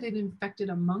fact that it infected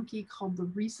a monkey called the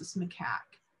rhesus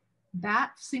macaque,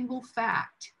 that single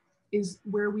fact is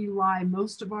where we lie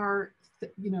most of our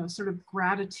sort of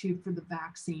gratitude for the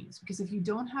vaccines, because if you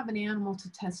don't have an animal to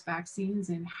test vaccines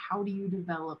in, how do you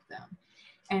develop them?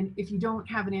 And if you don't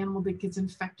have an animal that gets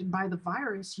infected by the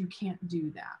virus, you can't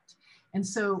do that. And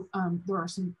so there are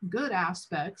some good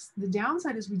aspects. The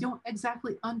downside is we don't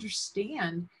exactly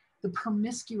understand the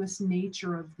promiscuous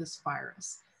nature of this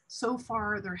virus. So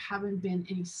far, there haven't been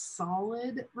any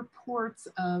solid reports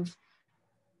of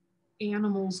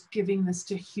animals giving this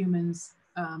to humans.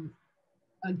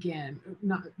 Again,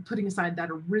 not putting aside that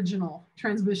original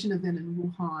transmission event in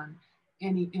Wuhan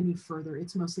any further.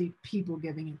 It's mostly people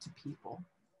giving it to people.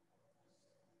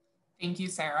 Thank you,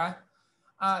 Sarah.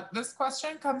 This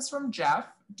question comes from Jeff.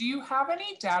 Do you have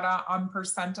any data on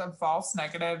 % of false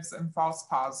negatives and false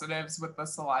positives with the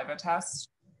saliva test?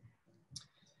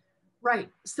 Right.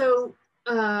 So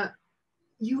the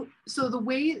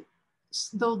way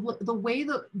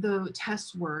the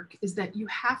tests work is that you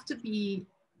have to be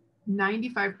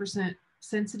 95%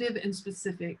 sensitive and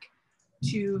specific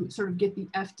to sort of get the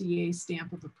FDA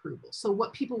stamp of approval. So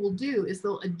what people will do is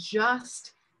they'll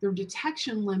adjust their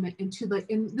detection limit and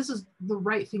this is the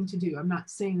right thing to do. I'm not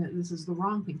saying that this is the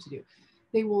wrong thing to do.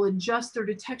 They will adjust their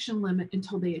detection limit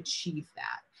until they achieve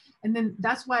that. And then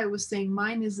that's why I was saying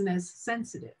mine isn't as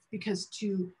sensitive, because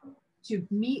to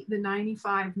meet the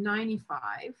 95,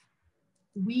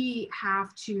 we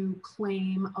have to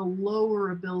claim a lower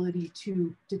ability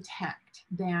to detect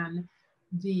than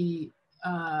the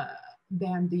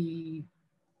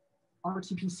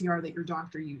RT-PCR that your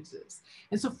doctor uses.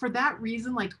 And so for that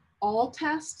reason, like all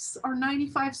tests are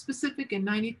 95 specific and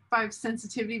 95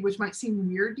 sensitivity, which might seem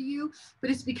weird to you, but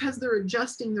it's because they're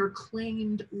adjusting their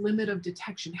claimed limit of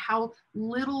detection, how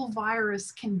little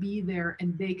virus can be there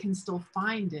and they can still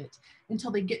find it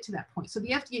until they get to that point. So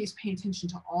the FDA is paying attention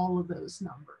to all of those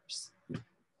numbers.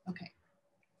 Okay.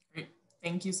 Great.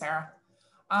 Thank you, Sarah.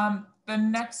 The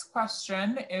next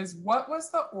question is, what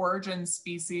was the origin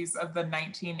species of the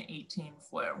 1918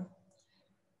 flu?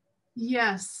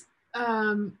 Yes,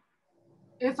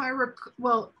 if I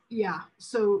well, yeah,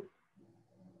 so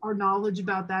our knowledge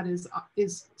about that is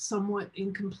somewhat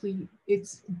incomplete.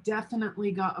 It's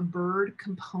definitely got a bird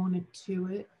component to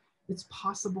it. It's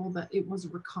possible that it was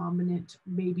recombinant,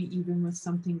 maybe even with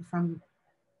something from,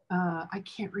 I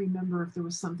can't remember if there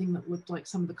was something that looked like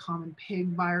some of the common pig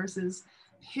viruses.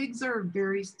 Pigs are a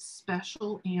very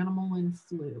special animal in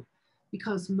flu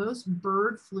because most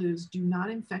bird flus do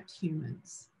not infect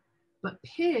humans, but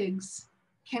pigs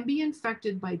can be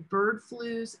infected by bird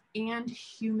flus and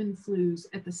human flus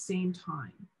at the same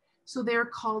time. So they're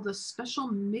called a special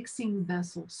mixing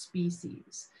vessel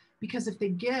species, because if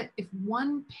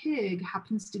one pig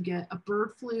happens to get a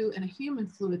bird flu and a human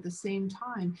flu at the same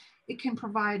time, it can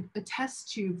provide a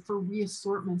test tube for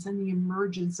reassortments and the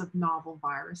emergence of novel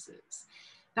viruses.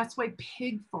 That's why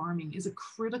pig farming is a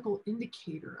critical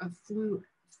indicator of flu,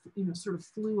 sort of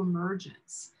flu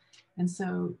emergence. And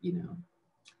so,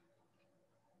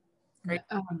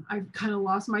 I've kind of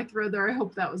lost my thread there. I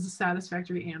hope that was a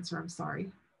satisfactory answer. I'm sorry.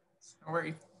 No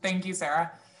worries. Thank you,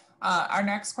 Sarah. Our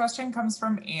next question comes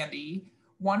from Andy.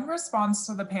 One response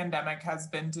to the pandemic has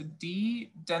been to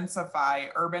de-densify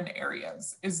urban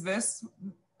areas. Is this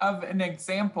an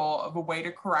example of a way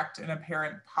to correct an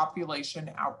apparent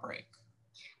population outbreak?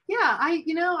 Yeah,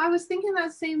 I was thinking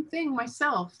that same thing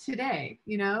myself today.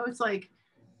 It's like,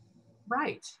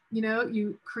 right,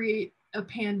 you create a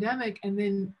pandemic and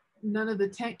then none of the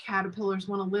tent caterpillars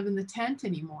want to live in the tent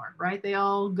anymore, right? They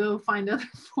all go find other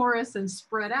forests and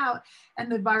spread out,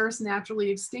 and the virus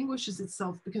naturally extinguishes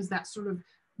itself because that sort of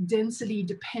density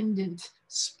dependent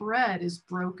spread is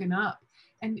broken up.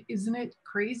 And isn't it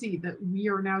crazy that we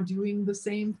are now doing the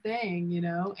same thing, you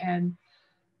know? And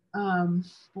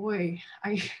boy,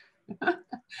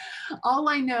 all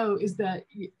I know is that,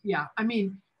 yeah, I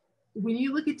mean, when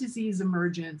you look at disease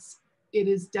emergence, it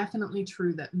is definitely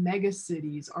true that mega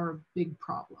cities are a big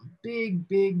problem.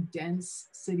 Big, dense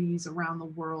cities around the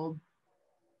world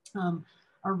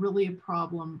are really a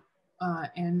problem,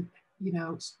 and, you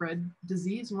know, spread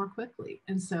disease more quickly.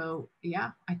 And so,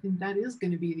 yeah, I think that is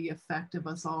going to be the effect of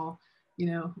us all, you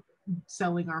know,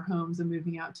 selling our homes and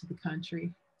moving out to the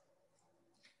country.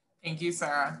 Thank you,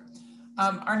 Sarah.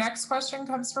 Our next question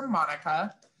comes from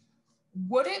Monica.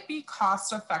 Would it be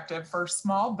cost effective for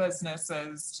small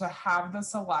businesses to have the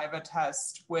saliva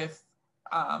test with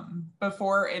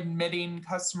before admitting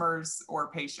customers or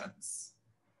patients?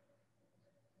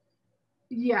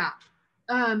 Yeah.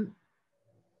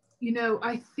 You know,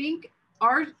 I think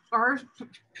our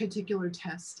particular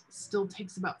test still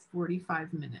takes about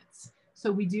 45 minutes.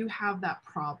 So we do have that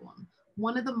problem.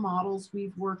 One of the models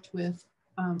we've worked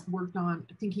on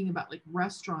thinking about like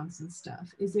restaurants and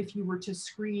stuff is if you were to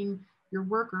screen your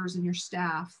workers and your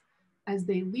staff as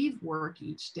they leave work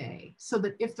each day, so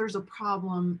that if there's a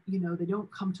problem, you know, they don't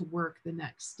come to work the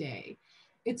next day.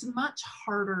 It's much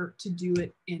harder to do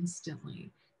it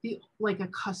instantly. Like a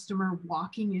customer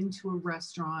walking into a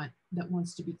restaurant that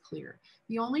wants to be clear.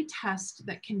 The only test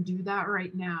that can do that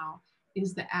right now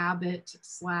is the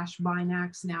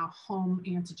Abbott/Binax now home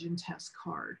antigen test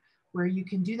card, where you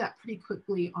can do that pretty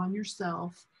quickly on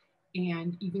yourself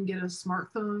and even get a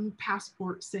smartphone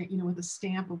passport sent, you know, with a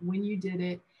stamp of when you did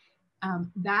it.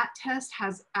 That test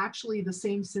has actually the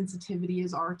same sensitivity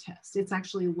as our test. It's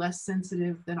actually less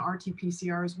sensitive than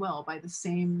RT-PCR as well by the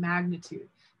same magnitude.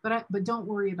 But don't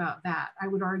worry about that. I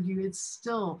would argue it's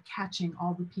still catching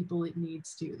all the people it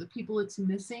needs to. The people it's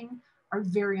missing are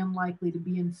very unlikely to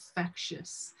be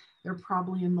infectious. They're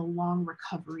probably in the long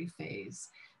recovery phase.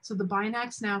 So the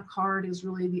Binax Now card is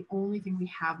really the only thing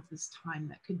we have at this time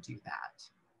that could do that.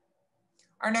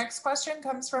 Our next question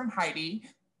comes from Heidi.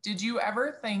 Did you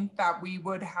ever think that we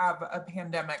would have a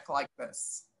pandemic like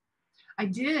this? I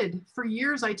did. For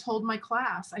years, I told my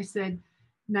class, I said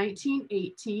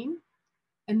 1918,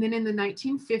 and then in the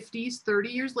 1950s, 30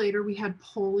 years later, we had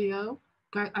polio.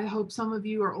 I hope some of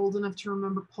you are old enough to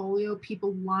remember polio,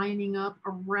 people lining up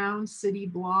around city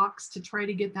blocks to try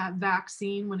to get that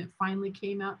vaccine when it finally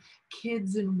came out,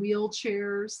 kids in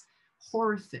wheelchairs,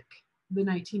 horrific, the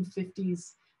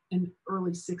 1950s and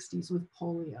early 60s with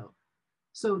polio.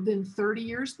 So then 30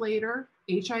 years later,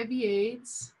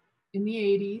 HIV/AIDS in the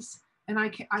 80s, and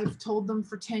I've told them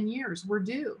for 10 years, we're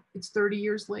due. It's 30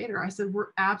 years later. I said,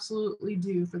 we're absolutely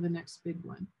due for the next big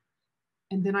one.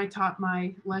 And then I taught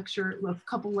my lecture, a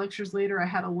couple lectures later, I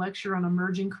had a lecture on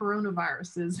emerging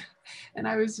coronaviruses. And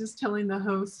I was just telling the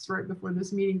hosts right before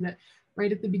this meeting that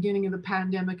right at the beginning of the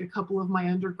pandemic, a couple of my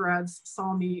undergrads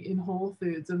saw me in Whole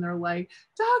Foods and they're like,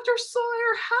 Dr.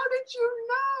 Sawyer, how did you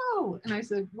know? And I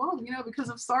said, well, you know, because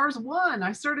of SARS-1,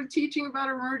 I started teaching about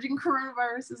emerging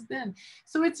coronaviruses then.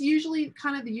 So it's usually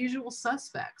kind of the usual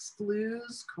suspects,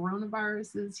 flus,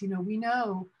 coronaviruses, you know, we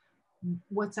know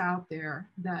what's out there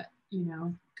that, you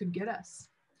know, could get us.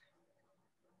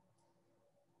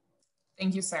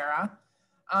 Thank you, Sarah.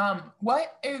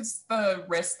 What is the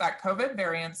risk that COVID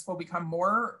variants will become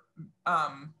more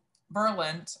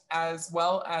virulent as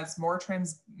well as more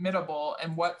transmittable,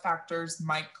 and what factors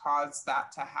might cause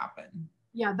that to happen?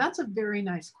 Yeah, that's a very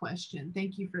nice question.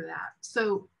 Thank you for that.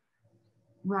 So,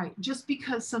 right, just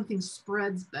because something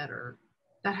spreads better,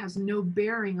 that has no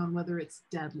bearing on whether it's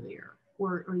deadlier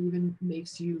or even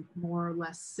makes you more or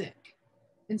less sick.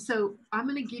 And so I'm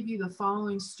going to give you the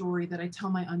following story that I tell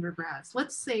my undergrads.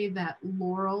 Let's say that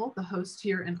Laurel, the host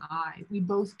here, and I, we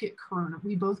both get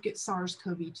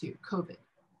SARS-CoV-2, COVID.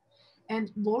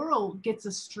 And Laurel gets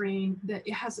a strain that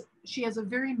she has a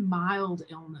very mild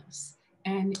illness.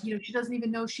 And, you know, she doesn't even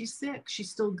know she's sick. She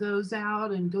still goes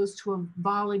out and goes to a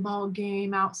volleyball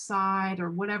game outside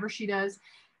or whatever she does.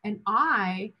 And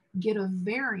I get a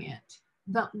variant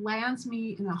that lands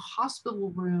me in a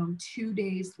hospital room 2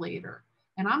 days later.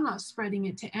 And I'm not spreading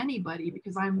it to anybody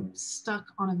because I'm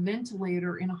stuck on a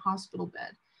ventilator in a hospital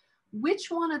bed.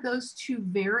 Which one of those two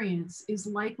variants is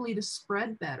likely to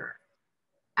spread better?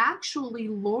 Actually,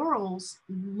 Laurel's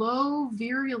low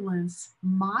virulence,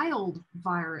 mild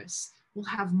virus will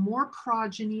have more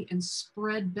progeny and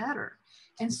spread better.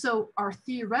 And so our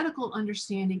theoretical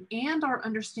understanding and our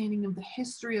understanding of the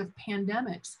history of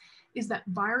pandemics is that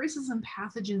viruses and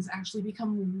pathogens actually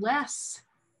become less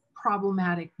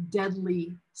problematic,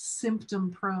 deadly,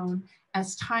 symptom prone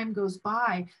as time goes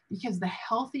by, because the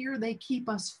healthier they keep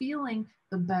us feeling,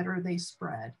 the better they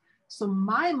spread. So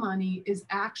my money is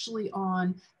actually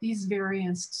on these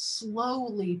variants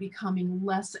slowly becoming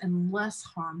less and less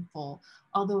harmful,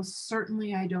 although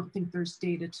certainly I don't think there's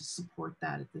data to support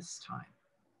that at this time.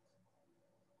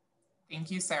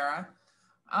 Thank you, Sarah.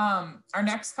 Our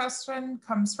next question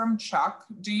comes from Chuck.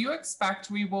 Do you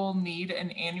expect we will need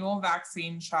an annual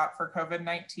vaccine shot for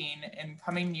COVID-19 in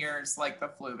coming years like the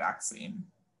flu vaccine?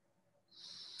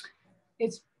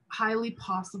 It's highly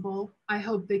possible. I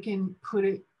hope they can put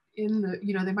it in the,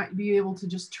 they might be able to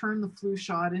just turn the flu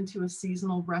shot into a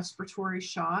seasonal respiratory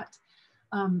shot.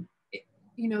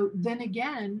 Then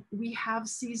again, we have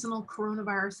seasonal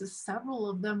coronaviruses, several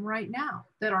of them right now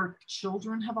that our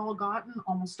children have all gotten.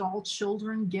 Almost all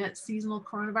children get seasonal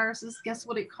coronaviruses. Guess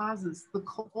what it causes? The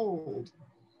cold.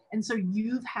 And so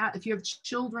if you have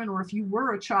children, or if you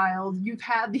were a child, you've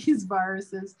had these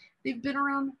viruses. They've been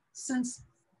around since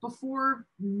before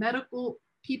medical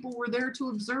people were there to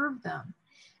observe them.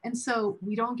 And so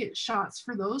we don't get shots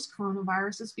for those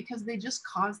coronaviruses because they just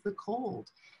cause the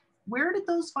cold. Where did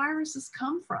those viruses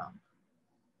come from?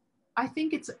 I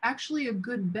think it's actually a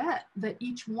good bet that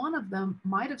each one of them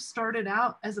might have started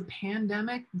out as a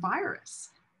pandemic virus.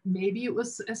 Maybe it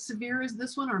was as severe as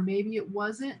this one, or maybe it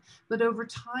wasn't, but over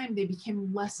time they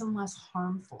became less and less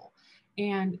harmful,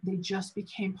 and they just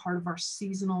became part of our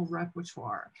seasonal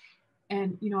repertoire.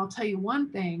 And, I'll tell you one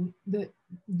thing, that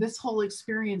this whole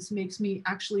experience makes me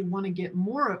actually want to get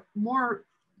more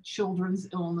children's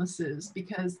illnesses,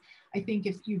 because I think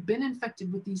if you've been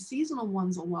infected with these seasonal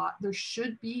ones a lot, there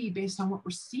should be, based on what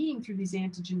we're seeing through these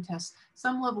antigen tests,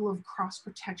 some level of cross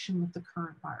protection with the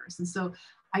current virus. And so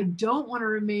I don't want to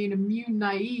remain immune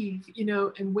naive,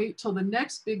 and wait till the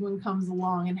next big one comes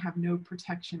along and have no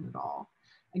protection at all.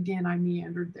 Again, I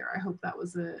meandered there. I hope that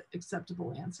was an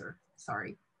acceptable answer.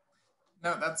 Sorry.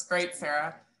 No, that's great,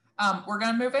 Sarah. We're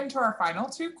going to move into our final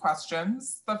two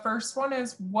questions. The first one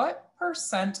is, what %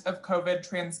 of COVID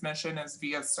transmission is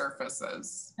via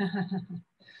surfaces?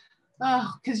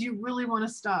 Oh, because you really want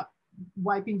to stop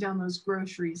wiping down those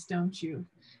groceries, don't you?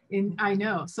 I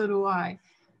know, so do I.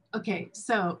 Okay,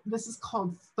 so this is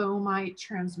called fomite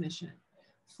transmission.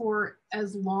 For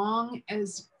as long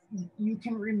as you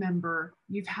can remember,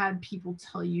 you've had people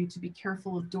tell you to be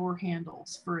careful of door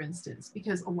handles, for instance,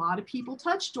 because a lot of people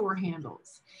touch door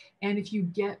handles. And if you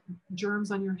get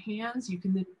germs on your hands, you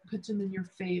can then put them in your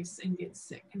face and get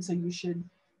sick. And so you should,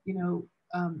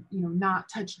 not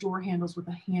touch door handles with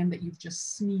a hand that you've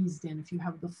just sneezed in if you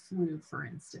have the flu, for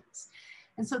instance.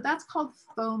 And so that's called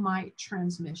fomite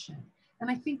transmission.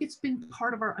 And I think it's been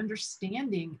part of our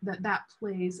understanding that that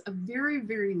plays a very,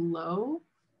 very low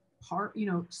part,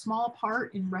 small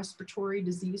part in respiratory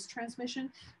disease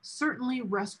transmission. Certainly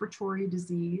respiratory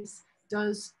disease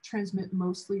does transmit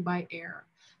mostly by air.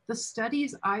 The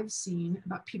studies I've seen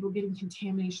about people getting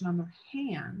contamination on their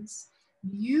hands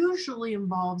usually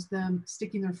involves them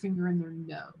sticking their finger in their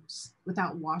nose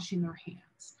without washing their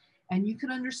hands. And you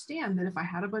can understand that if I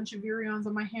had a bunch of virions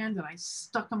on my hand and I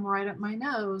stuck them right up my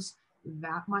nose,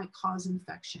 that might cause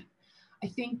infection. I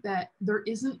think that there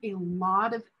isn't a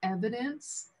lot of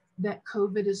evidence that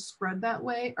COVID is spread that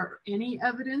way, or any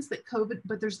evidence that COVID,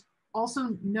 but there's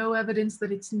also no evidence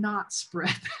that it's not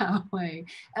spread that way,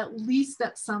 at least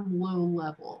at some low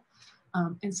level.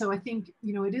 And so I think,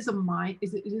 it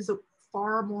is a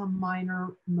far more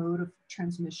minor mode of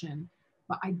transmission,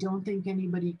 but I don't think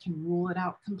anybody can rule it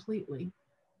out completely.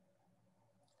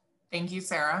 Thank you,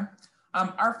 Sarah.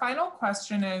 Our final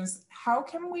question is, how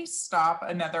can we stop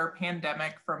another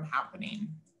pandemic from happening?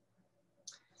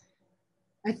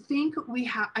 I think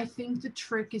the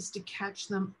trick is to catch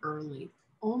them early.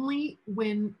 Only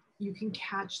when you can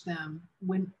catch them,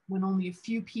 when only a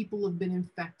few people have been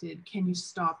infected, can you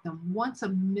stop them. Once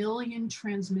 1 million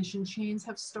transmission chains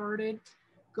have started,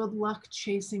 good luck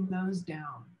chasing those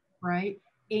down, right?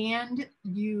 And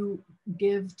you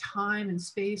give time and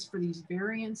space for these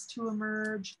variants to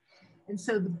emerge. And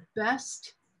so the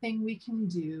best thing we can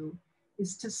do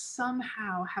is to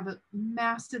somehow have a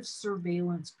massive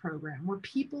surveillance program where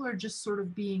people are just sort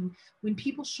of when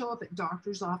people show up at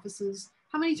doctor's offices,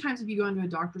 how many times have you gone to a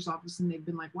doctor's office and they've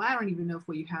been like, well, I don't even know if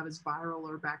what you have is viral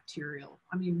or bacterial.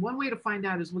 I mean, one way to find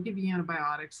out is we'll give you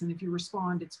antibiotics, and if you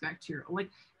respond, it's bacterial.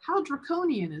 Like, how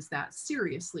draconian is that?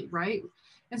 Seriously, right?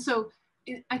 And so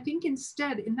I think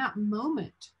instead, in that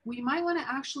moment, we might want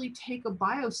to actually take a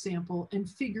biosample and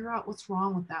figure out what's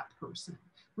wrong with that person.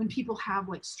 When people have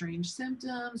like strange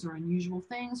symptoms or unusual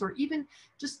things, or even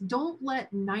just don't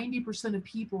let 90% of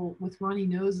people with runny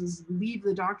noses leave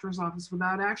the doctor's office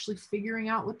without actually figuring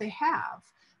out what they have.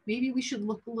 Maybe we should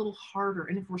look a little harder.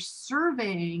 And if we're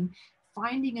surveying,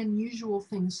 finding unusual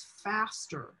things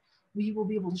faster, we will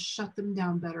be able to shut them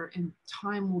down better, and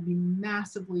time will be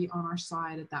massively on our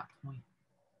side at that point.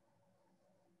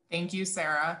 Thank you,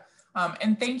 Sarah.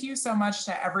 And thank you so much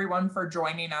to everyone for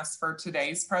joining us for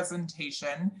today's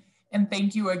presentation. And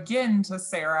thank you again to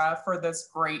Sarah for this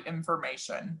great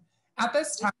information. At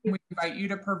this time, we invite you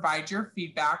to provide your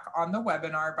feedback on the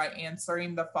webinar by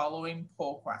answering the following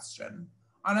poll question.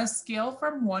 On a scale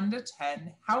from 1 to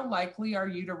 10, how likely are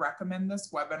you to recommend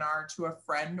this webinar to a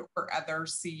friend or other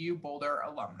CU Boulder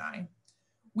alumni?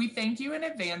 We thank you in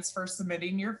advance for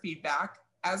submitting your feedback.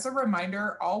 As a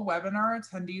reminder, all webinar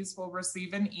attendees will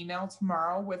receive an email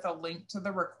tomorrow with a link to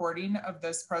the recording of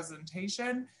this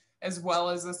presentation, as well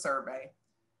as a survey.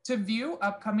 To view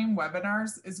upcoming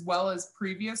webinars, as well as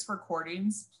previous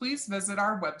recordings, please visit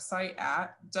our website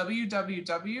at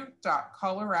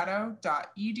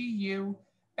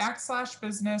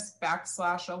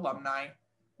www.colorado.edu/business/alumni.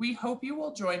 We hope you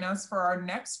will join us for our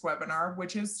next webinar,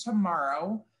 which is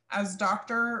tomorrow, as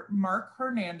Dr. Mark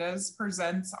Hernandez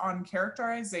presents on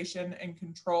characterization and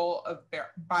control of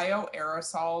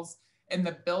bioaerosols in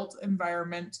the built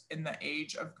environment in the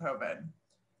age of COVID.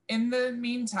 In the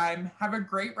meantime, have a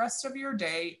great rest of your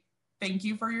day. Thank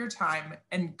you for your time,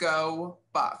 and go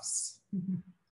Buffs.